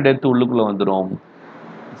போட்டு கூட டெத் உள்ளுக்குள்ள வந்துடும்.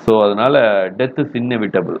 ஸோ அதனால death is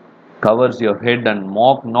inevitable. Covers your head and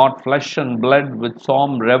mock not flesh and blood with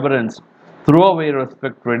solemn reverence. Throw away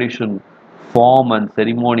respect, tradition, form and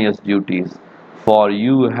ceremonious duties. For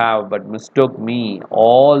you have but mistook me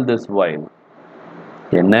all this while.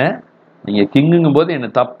 என்ன நீங்க கிங்குங்கும் போது என்ன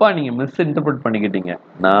தப்பா நீங்க miss interpret பண்ணிக்கிட்டீங்க.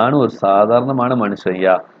 நானும் ஒரு சாதாரணமான மனுஷன்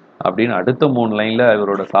ஐயா அப்படின்னு அடுத்த 3 லைன்ல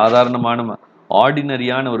இவரோட சாதாரணமான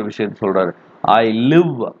ஆர்டினரியான ஒரு விஷயத்தை சொல்றாரு. I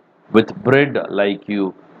live with bread like you,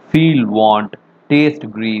 feel want, taste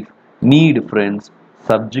grief, need friends,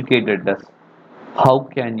 subjugated us. How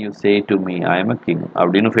can you say to me I am a king?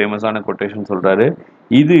 அப்படின்னு ஃபேமஸான கொட்டேஷன் சொல்றாரு.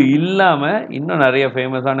 இது இல்லாம இன்னும் நிறைய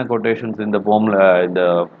ஃபேமஸான கொட்டேஷன்ஸ் இந்த போம்ல இந்த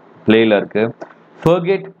பிளேல இருக்கு.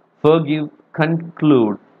 Forget, forgive,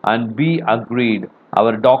 conclude and be agreed.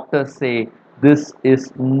 Our doctors say this is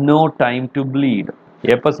no time to bleed.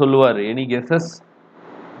 எப்ப சொல்லுவாரு? Any guesses?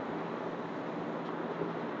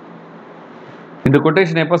 இந்த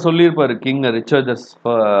கொட்டேஷன் எப்ப சொல்லியிருப்பாரு king Richard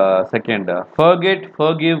second? Forget,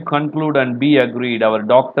 forgive, conclude and be agreed. Our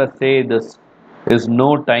doctors say this is no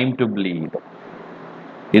time to bleed.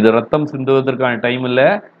 இது ரத்தம் சிந்துவதற்கான time இல்ல.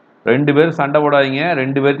 2 பேரும் சண்டை போடாதீங்க,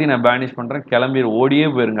 2 பேர்த்தையும் நான் பேனிஷ் பண்றேன், கிளம்பி ஓடியே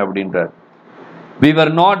போயிருங்க அப்படின்றார். We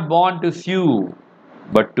were not born to sue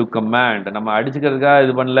but to command. நம்ம அடிச்சுக்கிறதுக்காக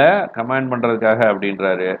இது பண்ணல, கமாண்ட் பண்றதுக்காக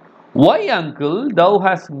அப்படின்றாரு. Why uncle, thou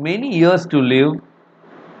hast many years to live?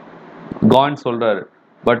 Khan சொல்றாரு.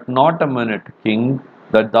 But not a minute king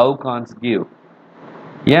that thou canst give.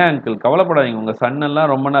 ஏன் அங்கிள் கவலைப்படாதீங்க, உங்க சன்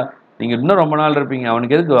எல்லாம் ரொம்ப நாள், நீங்க இன்னும் ரொம்ப நாள் இருப்பீங்க,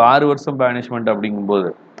 அவனுக்கு எதுக்கு 6 வருஷம் பேனிஷ்மெண்ட் அப்படிங்கும்போது.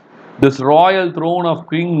 This royal throne of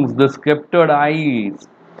kings, this sceptered eyes,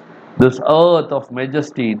 this earth of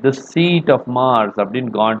majesty, this seat of Mars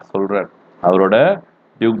அப்படின்னு காண்ட் சொல்றார். அவரோட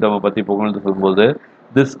டியூக்டமை பத்தி புகழ்ந்து சொல்லும்போது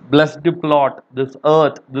this blessed plot, this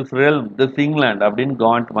earth, this realm, this England அப்படின்னு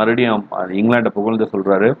காண்ட் மறுபடியும் இங்கிலாண்டை புகழ்ந்து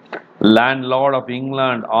சொல்றாரு. Landlord of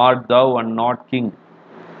England art thou and not king.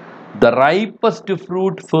 The ripest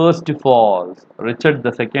fruit first falls. Richard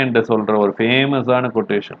the second சொல்ற ஒரு ஃபேமஸான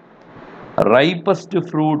quotation. Ripest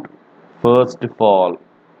fruit first fall.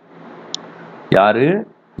 யாரு?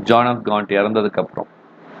 John of Gantt இறந்ததுக்கு அப்புறம்.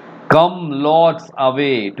 Come lords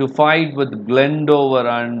away to fight with Glendower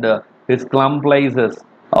and his clumplaces,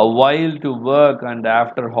 a while to work and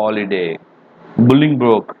after holiday.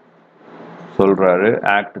 Bolingbroke சொல்றாரு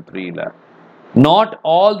act 3ல. Not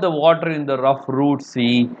all the water in the rough root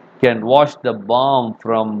sea can wash the balm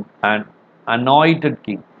from an anointed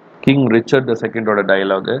king. King Richard the செகண்டோட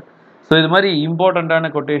dialogue. So இது மாதிரி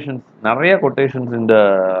இம்பார்ட்டண்ட்டான quotations, நிறைய quotations இந்த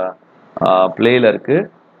பிளேல இருக்கு.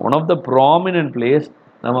 One of the prominent place.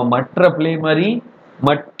 நம்ம மற்ற பிளே மாதிரி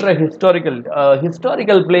மற்ற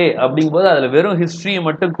ஹிஸ்டாரிக்கல் பிளே அப்படிங்கும்போது அதில் வெறும் ஹிஸ்ட்ரியை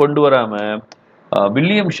மட்டும் கொண்டு வராம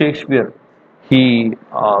William Shakespeare he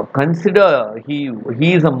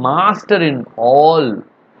is a master in all.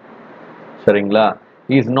 சரிங்களா?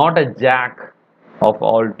 he is not a jack of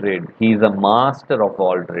all trade, he is a master of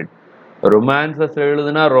all trade. Romances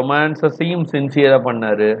எழுதுனா ரொமான்சஸையும் சின்சியரா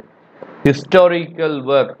பண்ணாரு. ஹிஸ்டாரிக்கல்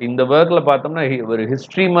ஒர்க், இந்த ஒர்க்ல பார்த்தோம்னா ஒரு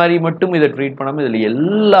ஹிஸ்டரி மாதிரி மட்டும் இதை ட்ரீட் பண்ணாம இதுல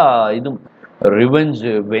எல்லா இதுவும் ரிவெஞ்ச்,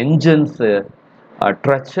 வெஞ்சன்ஸ்,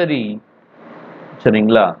 ட்ரெச்சரி,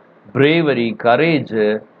 சரிங்களா, பிரேவரி, கரேஜ்,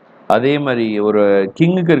 அதே மாதிரி ஒரு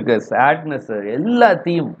கிங்குக்கு இருக்க சேட்னஸ்,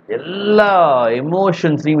 எல்லாத்தையும் எல்லா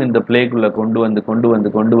எமோஷன்ஸையும் இந்த பிளேக்குள்ள கொண்டு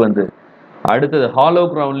வந்து அடுத்தது ஹாலோ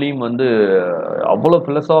கிரவுண்ட்லையும் வந்து அவ்வளோ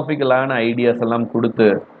ஃபிலசாபிக்கலான ஐடியாஸ் எல்லாம் கொடுத்து,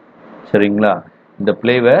 சரிங்களா, இந்த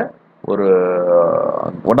பிளேவை ஒரு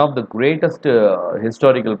one of the greatest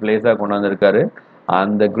historical பிளேஸாக கொண்டாந்துருக்காரு.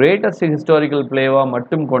 அந்த கிரேட்டஸ்ட் ஹிஸ்டாரிக்கல் பிளேவா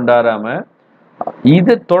மட்டும் கொண்டாடாம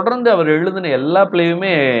இதை தொடர்ந்து அவர் எழுதின எல்லா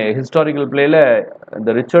பிளேயுமே ஹிஸ்டாரிக்கல் பிளேல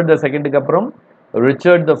இந்த ரிச்சர்ட் த செகண்டுக்கு அப்புறம்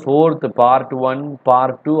Richard the fourth part 1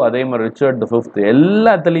 part 2 அதே மாதிரி ரிச்சர்ட் த ஃபிஃப்த்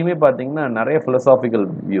எல்லாத்துலேயுமே பார்த்தீங்கன்னா நிறைய ஃபிலசாபிக்கல்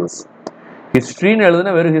வியூஸ். ஹிஸ்ட்ரின்னு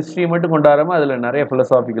எழுதுனா வெறும் ஹிஸ்ட்ரி மட்டும் கொண்டாடாம அதில் நிறைய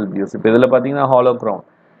ஃபிலசாபிக்கல் வியூஸ். இப்போ இதில் பார்த்தீங்கன்னா ஹாலோ கிரவுண்ட்.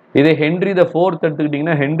 இதே ஹென்ரி த ஃபோர்த்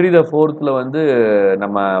எடுத்துக்கிட்டிங்கன்னா ஹென்ரி த ஃபோர்த்தில் வந்து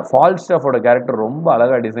நம்ம ஃபால்ஸ்டாஃபோட கேரக்டர் ரொம்ப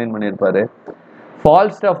அழகாக டிசைன் பண்ணியிருப்பாரு.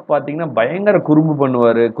 ஃபால்ஸ்டாஃப் பார்த்தீங்கன்னா பயங்கர குறும்பு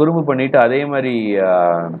பண்ணிட்டு அதே மாதிரி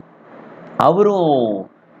அவரும்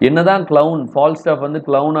என்னதான் கிளவுன், ஃபால்ஸ்டாஃப் வந்து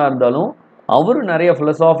கிளவுனாக இருந்தாலும் அவரும் நிறைய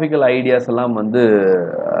ஃபிலசாபிக்கல் ஐடியாஸ் எல்லாம் வந்து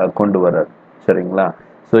கொண்டு வர்றார். சரிங்களா?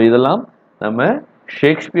 ஸோ இதெல்லாம் நம்ம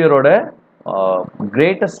ஷேக்ஸ்பியரோட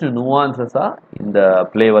கிரேட்டஸ்ட் நுவான்சஸாக இந்த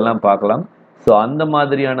பிளேவெல்லாம் பார்க்கலாம். ஸோ அந்த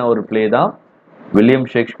மாதிரியான ஒரு பிளே தான் வில்லியம்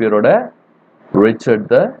ஷேக்ஸ்பியரோட ரிச்சர்ட்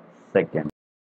த செகண்ட்.